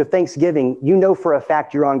language of thanksgiving, you know for a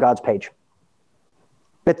fact you're on God's page.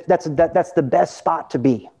 That's the best spot to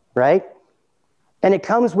be, right? And it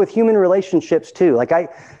comes with human relationships too. Like I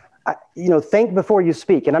think before you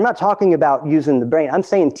speak. And I'm not talking about using the brain. I'm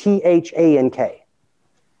saying THANK.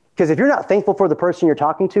 Because if you're not thankful for the person you're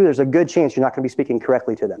talking to, there's a good chance you're not going to be speaking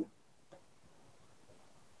correctly to them.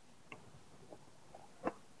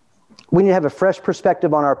 We need to have a fresh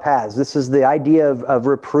perspective on our paths. This is the idea of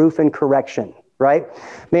reproof and correction, right?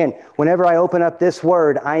 Man, whenever I open up this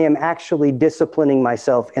word, I am actually disciplining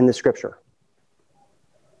myself in the scripture.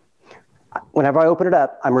 Whenever I open it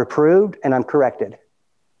up, I'm reproved and I'm corrected,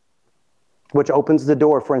 which opens the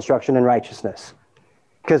door for instruction in righteousness.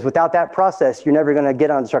 Because without that process, you're never going to get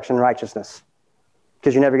on instruction in righteousness,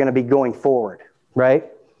 because you're never going to be going forward, right?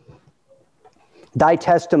 Thy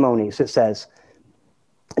testimonies, it says.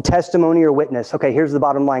 A testimony or witness. Okay, here's the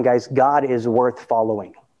bottom line, guys. God is worth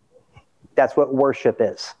following. That's what worship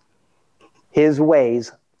is. His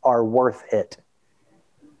ways are worth it,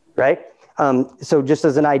 right? So just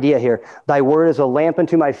as an idea here, thy word is a lamp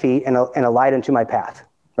unto my feet and a light unto my path,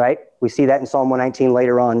 right? We see that in Psalm 119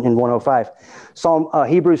 later on in 105.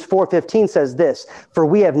 Hebrews 4:15 says this, for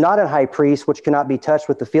we have not a high priest which cannot be touched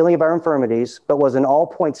with the feeling of our infirmities, but was in all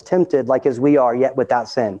points tempted like as we are, yet without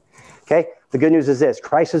sin. Okay? The good news is this,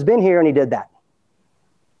 Christ has been here and he did that.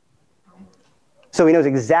 So he knows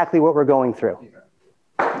exactly what we're going through.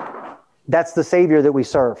 That's the Savior that we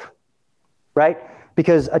serve, right?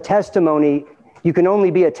 Because a testimony, you can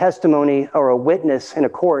only be a testimony or a witness in a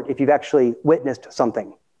court if you've actually witnessed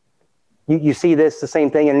something. You see this, the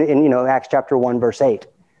same thing in Acts chapter 1, verse 8.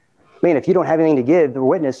 Man, if you don't have anything to give the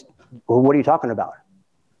witness, well, what are you talking about?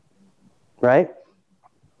 Right?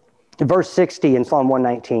 Verse 60 in Psalm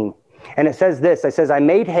 119. And it says this, it says, I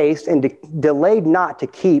made haste and delayed not to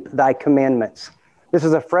keep thy commandments. This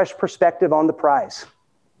is a fresh perspective on the prize.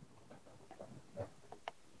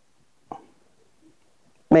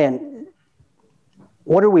 Man,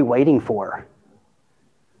 what are we waiting for?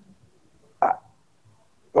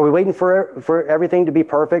 Are we waiting for everything to be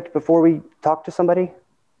perfect before we talk to somebody?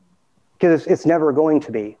 Because it's never going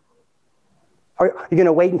to be. Are you going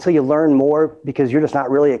to wait until you learn more because you're just not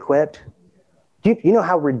really equipped? Do you know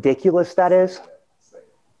how ridiculous that is?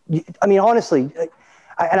 I mean, honestly,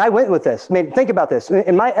 and I went with this. I mean, think about this.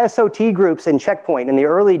 In my SOT groups in Checkpoint in the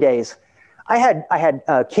early days, I had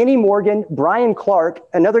Kenny Morgan, Brian Clark,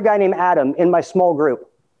 another guy named Adam in my small group.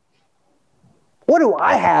 What do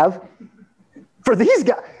I have for these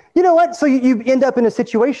guys? You know what? So you end up in a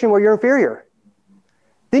situation where you're inferior.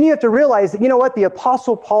 Then you have to realize that, you know what? The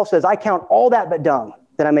Apostle Paul says, I count all that but dung,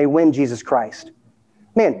 that I may win Jesus Christ.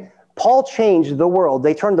 Man, Paul changed the world.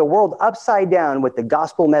 They turned the world upside down with the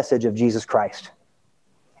gospel message of Jesus Christ.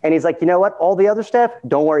 And he's like, you know what? All the other stuff,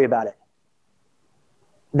 don't worry about it.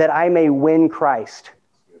 That I may win Christ.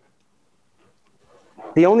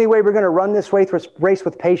 The only way we're going to run this race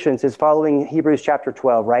with patience is following Hebrews chapter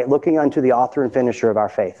 12, right? Looking unto the author and finisher of our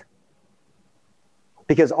faith.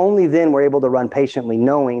 Because only then we're able to run patiently,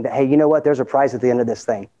 knowing that, hey, you know what? There's a prize at the end of this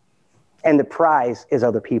thing. And the prize is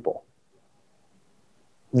other people.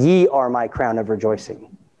 Ye are my crown of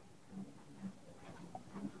rejoicing.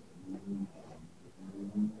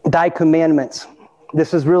 Thy commandments.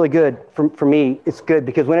 This is really good for me. It's good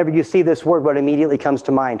because whenever you see this word, what immediately comes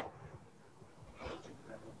to mind?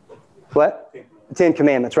 What? 10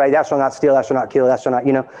 commandments, right? Thou shalt not steal, thou shalt not kill, thou shalt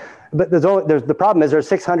not, But the problem is there's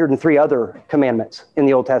 603 other commandments in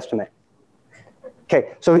the Old Testament.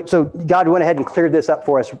 Okay, so God went ahead and cleared this up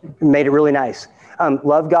for us, made it really nice.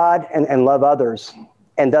 Love God and love others,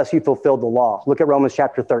 and thus you fulfilled the law. Look at Romans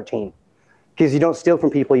chapter 13. Because you don't steal from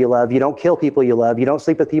people you love, you don't kill people you love, you don't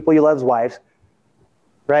sleep with people you love's wives,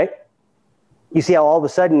 right? You see how all of a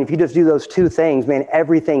sudden, if you just do those two things, man,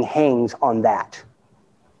 everything hangs on that.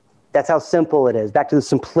 That's how simple it is. Back to the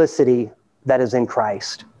simplicity that is in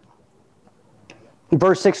Christ.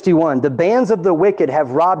 Verse 61, the bands of the wicked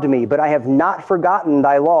have robbed me, but I have not forgotten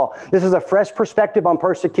thy law. This is a fresh perspective on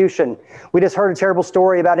persecution. We just heard a terrible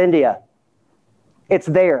story about India. It's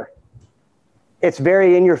there. It's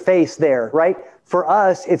very in your face there, right? For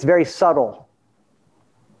us, it's very subtle.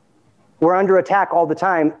 We're under attack all the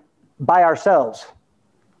time by ourselves.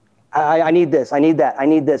 I need this, I need that, I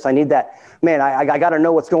need this, I need that. Man, I got to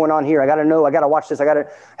know what's going on here. I got to know, I got to watch this. I got to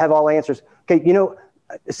have all the answers. Okay,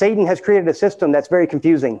 Satan has created a system that's very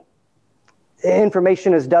confusing.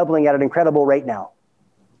 Information is doubling at an incredible rate now.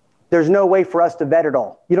 There's no way for us to vet it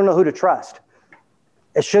all. You don't know who to trust.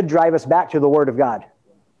 It should drive us back to the Word of God.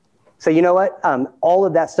 So you know what? All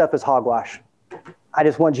of that stuff is hogwash. I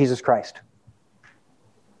just want Jesus Christ.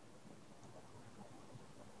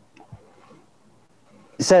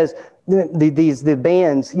 It says the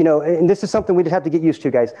bands, and this is something we just have to get used to,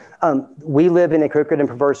 guys. We live in a crooked and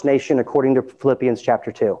perverse nation, according to Philippians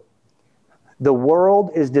chapter 2. The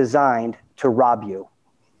world is designed to rob you.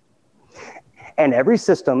 And every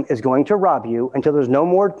system is going to rob you until there's no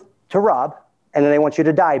more to rob, and then they want you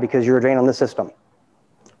to die because you're a drain on the system.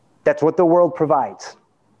 That's what the world provides.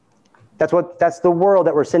 That's the world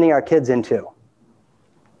that we're sending our kids into.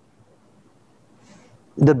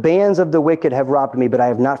 The bands of the wicked have robbed me, but I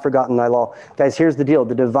have not forgotten thy law. Guys, here's the deal.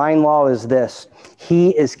 The divine law is this. He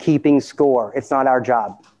is keeping score. It's not our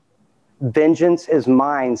job. Vengeance is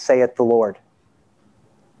mine, saith the Lord.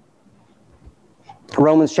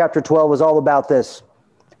 Romans chapter 12 is all about this.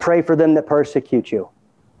 Pray for them that persecute you.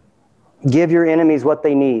 Give your enemies what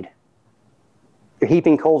they need. You're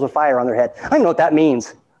heaping coals of fire on their head. I don't know what that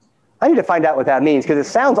means. I need to find out what that means because it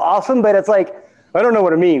sounds awesome, but it's like, I don't know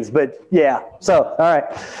what it means, but yeah. So, all right.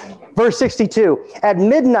 Verse 62, at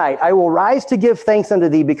midnight I will rise to give thanks unto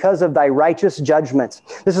thee because of thy righteous judgments.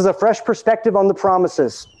 This is a fresh perspective on the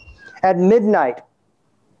promises. At midnight,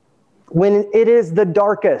 when it is the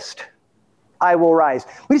darkest, I will rise.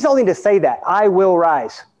 We just all need to say that. I will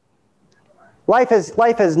rise. Life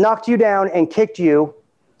has knocked you down and kicked you.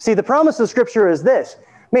 See, the promise of Scripture is this.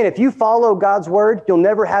 Man, if you follow God's word, you'll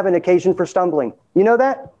never have an occasion for stumbling. You know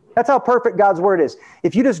that? That's how perfect God's word is.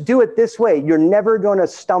 If you just do it this way, you're never going to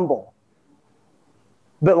stumble.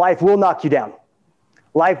 But life will knock you down.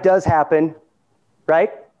 Life does happen,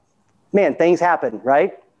 right? Man, things happen,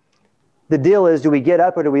 right? The deal is, do we get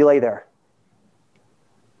up or do we lay there?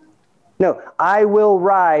 No, I will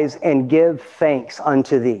rise and give thanks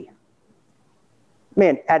unto thee.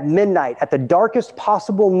 Man, at midnight, at the darkest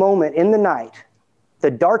possible moment in the night, the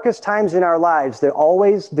darkest times in our lives,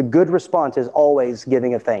 the good response is always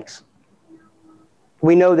giving of thanks.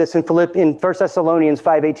 We know this in 1 Thessalonians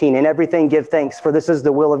 5:18, in everything give thanks, for this is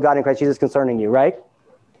the will of God in Christ Jesus concerning you, right?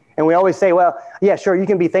 And we always say, well, yeah, sure, you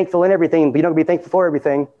can be thankful in everything, but you don't be thankful for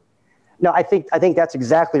everything. No, I think that's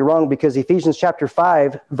exactly wrong, because Ephesians chapter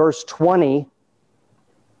 5, verse 20,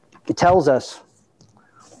 it tells us,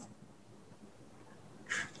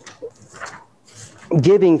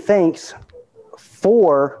 giving thanks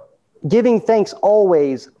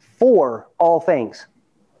always for all things.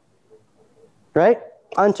 Right?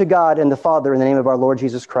 Unto God and the Father in the name of our Lord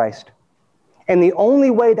Jesus Christ. And the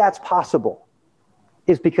only way that's possible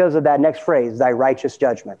is because of that next phrase, thy righteous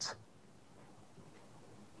judgments.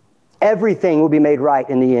 Everything will be made right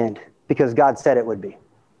in the end because God said it would be.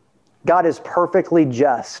 God is perfectly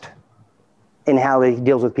just in how he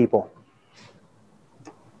deals with people.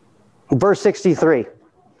 Verse 63,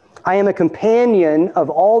 I am a companion of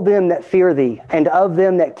all them that fear thee and of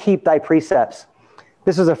them that keep thy precepts.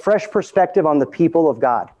 This is a fresh perspective on the people of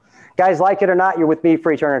God. Guys, like it or not, you're with me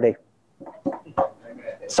for eternity.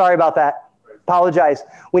 Sorry about that. Apologize.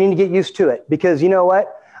 We need to get used to it because you know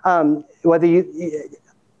what?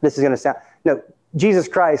 This is going to sound, no, Jesus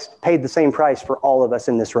Christ paid the same price for all of us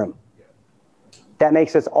in this room. That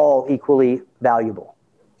makes us all equally valuable.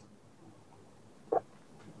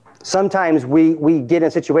 Sometimes we get in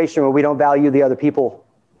a situation where we don't value the other people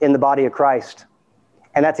in the body of Christ.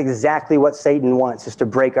 And that's exactly what Satan wants, is to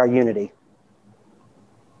break our unity.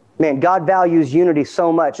 Man, God values unity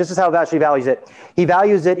so much. This is how he values it. He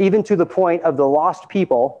values it even to the point of the lost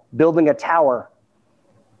people building a tower.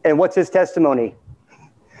 And what's his testimony?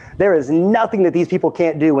 There is nothing that these people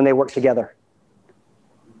can't do when they work together.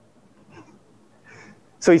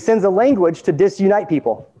 So he sends a language to disunite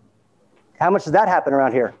people. How much does that happen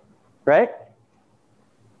around here? Right?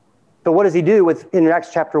 But what does he do in Acts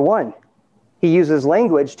chapter 1? He uses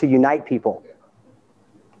language to unite people.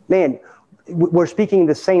 Man, we're speaking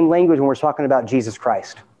the same language when we're talking about Jesus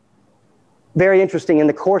Christ. Very interesting. In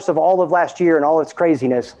the course of all of last year and all its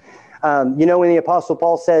craziness, when the Apostle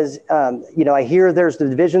Paul says, I hear there's the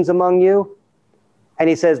divisions among you. And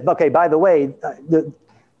he says, okay, by the way,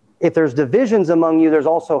 if there's divisions among you, there's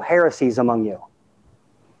also heresies among you.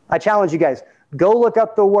 I challenge you guys, go look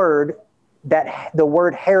up the word that the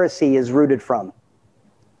word heresy is rooted from.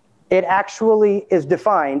 It actually is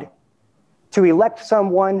defined to elect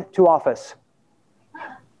someone to office.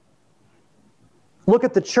 Look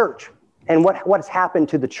at the church and what's happened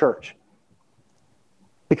to the church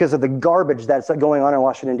because of the garbage that's going on in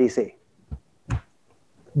Washington, D.C.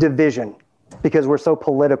 Division, because we're so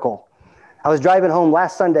political. I was driving home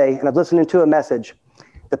last Sunday and I was listening to a message.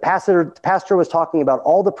 The pastor was talking about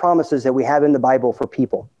all the promises that we have in the Bible for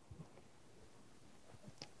people.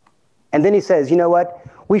 And then he says, you know what?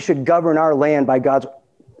 We should govern our land by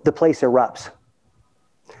the place erupts.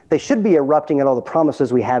 They should be erupting at all the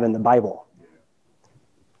promises we have in the Bible.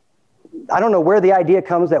 I don't know where the idea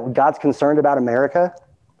comes that God's concerned about America.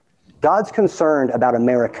 God's concerned about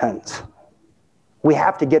Americans. We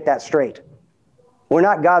have to get that straight. We're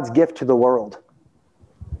not God's gift to the world.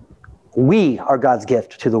 We are God's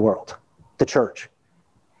gift to the world, the church.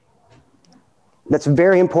 That's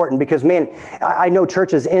very important because, man, I know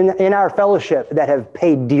churches in our fellowship that have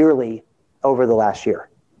paid dearly over the last year.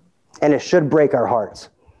 And it should break our hearts.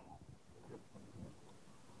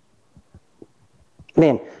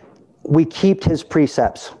 Man, we keep his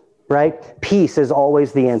precepts, right? Peace is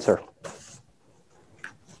always the answer.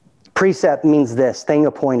 Precept means this, thing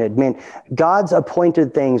appointed. Man, God's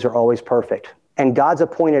appointed things are always perfect. And God's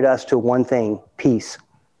appointed us to one thing, peace.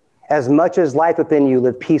 As much as life within you,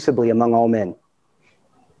 live peaceably among all men.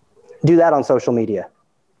 Do that on social media.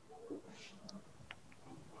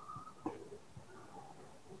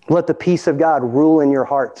 Let the peace of God rule in your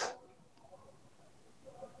hearts.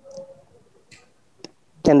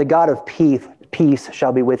 And the God of peace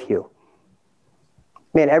shall be with you.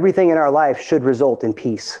 Man, everything in our life should result in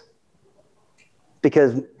peace.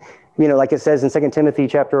 Because, like it says in 1 Timothy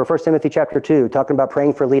chapter 2, talking about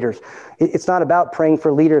praying for leaders. It's not about praying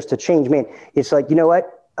for leaders to change. Man, it's like, you know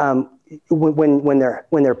what? When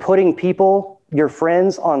they're putting people, your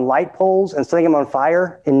friends, on light poles and setting them on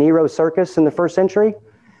fire in Nero's circus in the first century,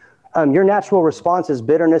 your natural response is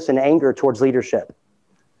bitterness and anger towards leadership.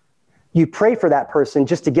 You pray for that person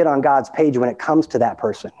just to get on God's page when it comes to that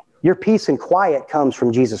person. Your peace and quiet comes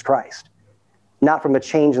from Jesus Christ, not from a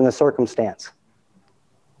change in the circumstance.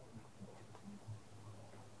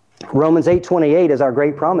 Romans 8:28 is our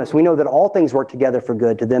great promise. We know that all things work together for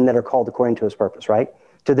good to them that are called according to his purpose, right?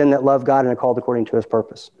 To them that love God and are called according to his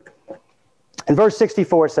purpose. And verse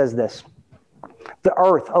 64 says this, the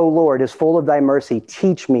earth, O Lord, is full of thy mercy.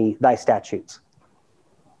 Teach me thy statutes.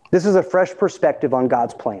 This is a fresh perspective on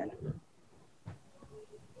God's plan.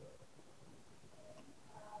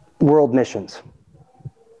 World missions.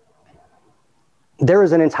 There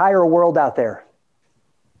is an entire world out there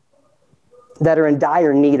that are in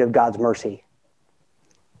dire need of God's mercy.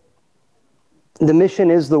 The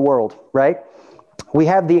mission is the world, right? We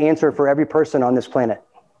have the answer for every person on this planet.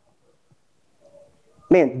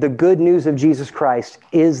 Man, the good news of Jesus Christ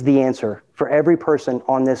is the answer for every person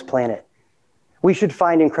on this planet. We should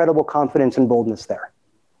find incredible confidence and boldness there.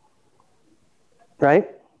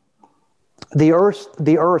 Right? The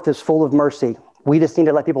earth is full of mercy. We just need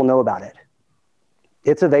to let people know about it.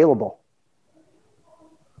 It's available.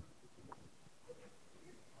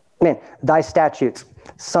 Man, thy statutes,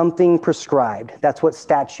 something prescribed. That's what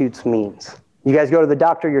statutes means. You guys go to the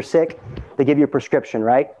doctor, you're sick, they give you a prescription,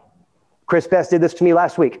 right? Chris Best did this to me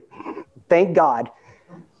last week. Thank God.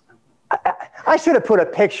 I should have put a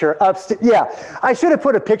picture up. I should have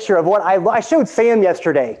put a picture of what I showed Sam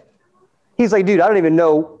yesterday. He's like, dude, I don't even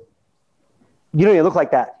know. You don't even look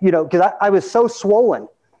like that, because I was so swollen.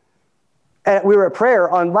 And we were at prayer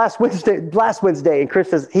on last Wednesday, and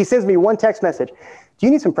Chris he sends me one text message. Do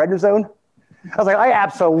you need some prednisone? I was like, I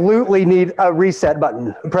absolutely need a reset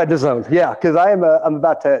button, prednisone. Yeah, because I'm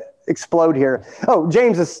about to explode here. Oh,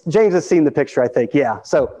 James has seen the picture, I think. Yeah.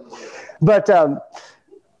 So, but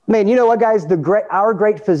man, you know what, guys? Our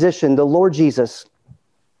great physician, the Lord Jesus,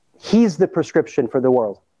 he's the prescription for the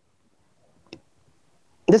world.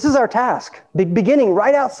 This is our task, beginning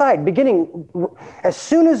right outside, as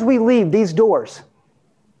soon as we leave these doors,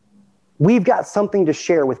 we've got something to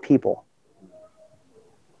share with people.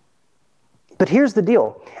 But here's the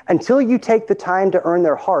deal. Until you take the time to earn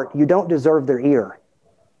their heart, you don't deserve their ear.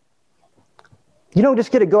 You don't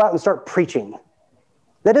just get to go out and start preaching.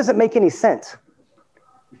 That doesn't make any sense.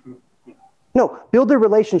 No, build a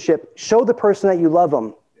relationship. Show the person that you love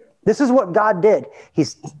them. This is what God did.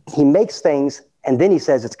 He makes things, and then he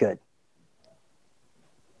says it's good.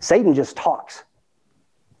 Satan just talks.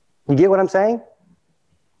 You get what I'm saying?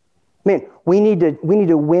 Man, we need to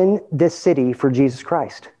win this city for Jesus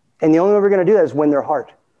Christ. And the only way we're going to do that is win their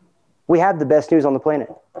heart. We have the best news on the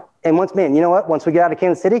planet. And once we get out of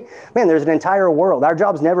Kansas City, man, there's an entire world. Our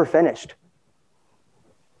job's never finished.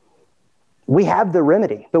 We have the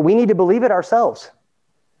remedy, but we need to believe it ourselves.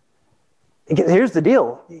 Here's the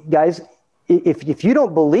deal, guys. If you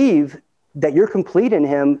don't believe that you're complete in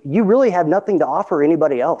him, you really have nothing to offer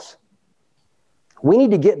anybody else. We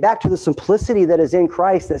need to get back to the simplicity that is in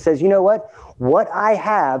Christ that says, you know what? What I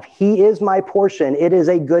have, he is my portion. It is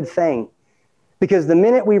a good thing. Because the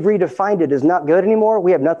minute we've redefined it as not good anymore,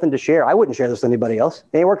 we have nothing to share. I wouldn't share this with anybody else.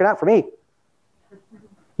 It ain't working out for me.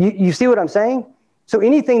 You see what I'm saying? So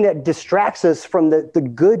anything that distracts us from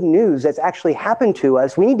the good news that's actually happened to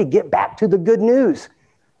us, we need to get back to the good news.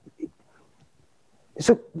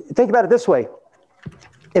 So think about it this way.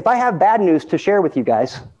 If I have bad news to share with you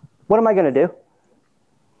guys, what am I going to do?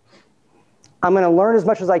 I'm going to learn as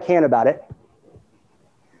much as I can about it.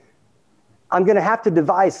 I'm going to have to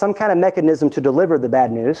devise some kind of mechanism to deliver the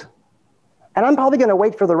bad news. And I'm probably going to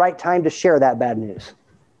wait for the right time to share that bad news.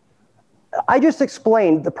 I just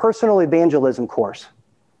explained the personal evangelism course.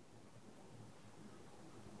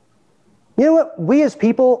 You know what? We as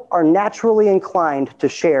people are naturally inclined to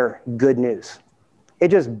share good news. It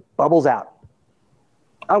just bubbles out.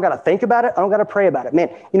 I don't got to think about it. I don't got to pray about it. Man,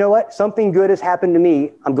 you know what? Something good has happened to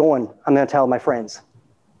me. I'm going to tell my friends.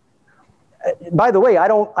 By the way, I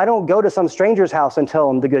don't go to some stranger's house and tell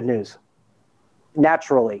them the good news.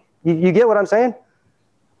 Naturally. You get what I'm saying?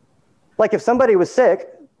 Like if somebody was sick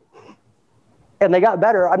and they got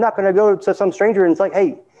better, I'm not going to go to some stranger and it's like,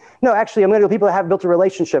 hey, no, actually, I'm going to go to people that I have built a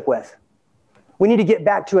relationship with. We need to get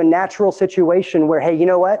back to a natural situation where, hey, you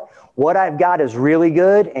know what? What I've got is really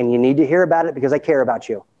good and you need to hear about it because I care about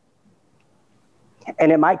you.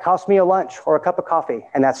 And it might cost me a lunch or a cup of coffee,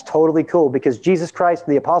 and that's totally cool because Jesus Christ,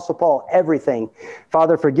 the Apostle Paul, everything,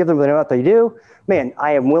 Father, forgive them, they know what they do. Man,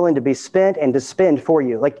 I am willing to be spent and to spend for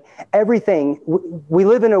you. Like everything, we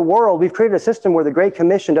live in a world, we've created a system where the Great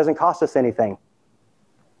Commission doesn't cost us anything.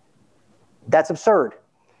 That's absurd.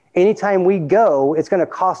 Anytime we go, it's going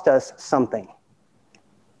to cost us something.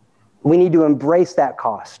 We need to embrace that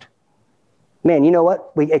cost. Man, you know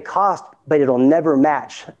what? It costs, but it'll never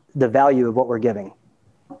match the value of what we're giving.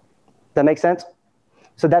 That make sense?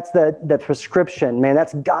 So that's the prescription, man.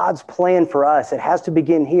 That's God's plan for us. It has to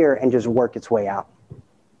begin here and just work its way out.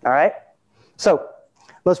 All right? So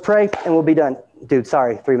let's pray and we'll be done. Dude,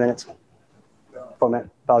 sorry, 3 minutes. 4 minutes.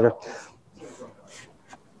 Apologize.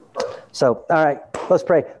 So, all right, let's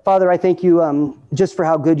pray. Father, I thank you just for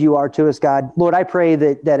how good you are to us, God. Lord, I pray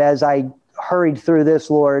that as I hurried through this,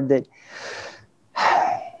 Lord, that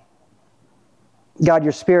God,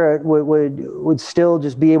 your Spirit would still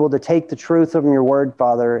just be able to take the truth from your word,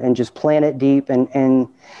 Father, and just plant it deep and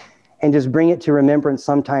just bring it to remembrance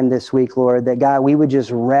sometime this week, Lord, that God, we would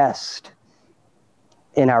just rest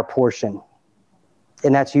in our portion.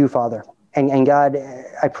 And that's you, Father. And God,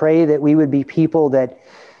 I pray that we would be people that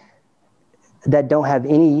don't have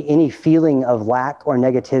any feeling of lack or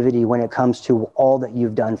negativity when it comes to all that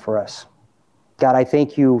you've done for us. God, I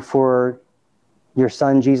thank you for your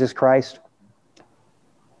Son, Jesus Christ.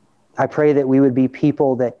 I pray that we would be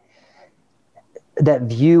people that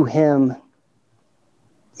view him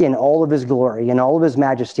in all of his glory, in all of his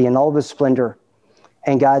majesty, in all of his splendor.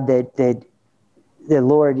 And God, that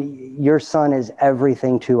Lord, your Son is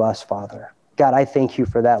everything to us, Father. God, I thank you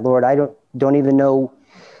for that, Lord. I don't even know.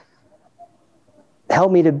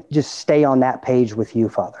 Help me to just stay on that page with you,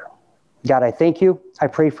 Father. God, I thank you. I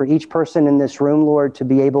pray for each person in this room, Lord, to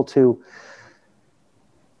be able to,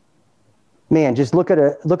 man, just look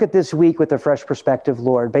at this week with a fresh perspective,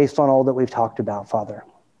 Lord, based on all that we've talked about, Father.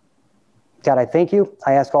 God, I thank you.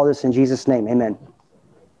 I ask all this in Jesus' name. Amen.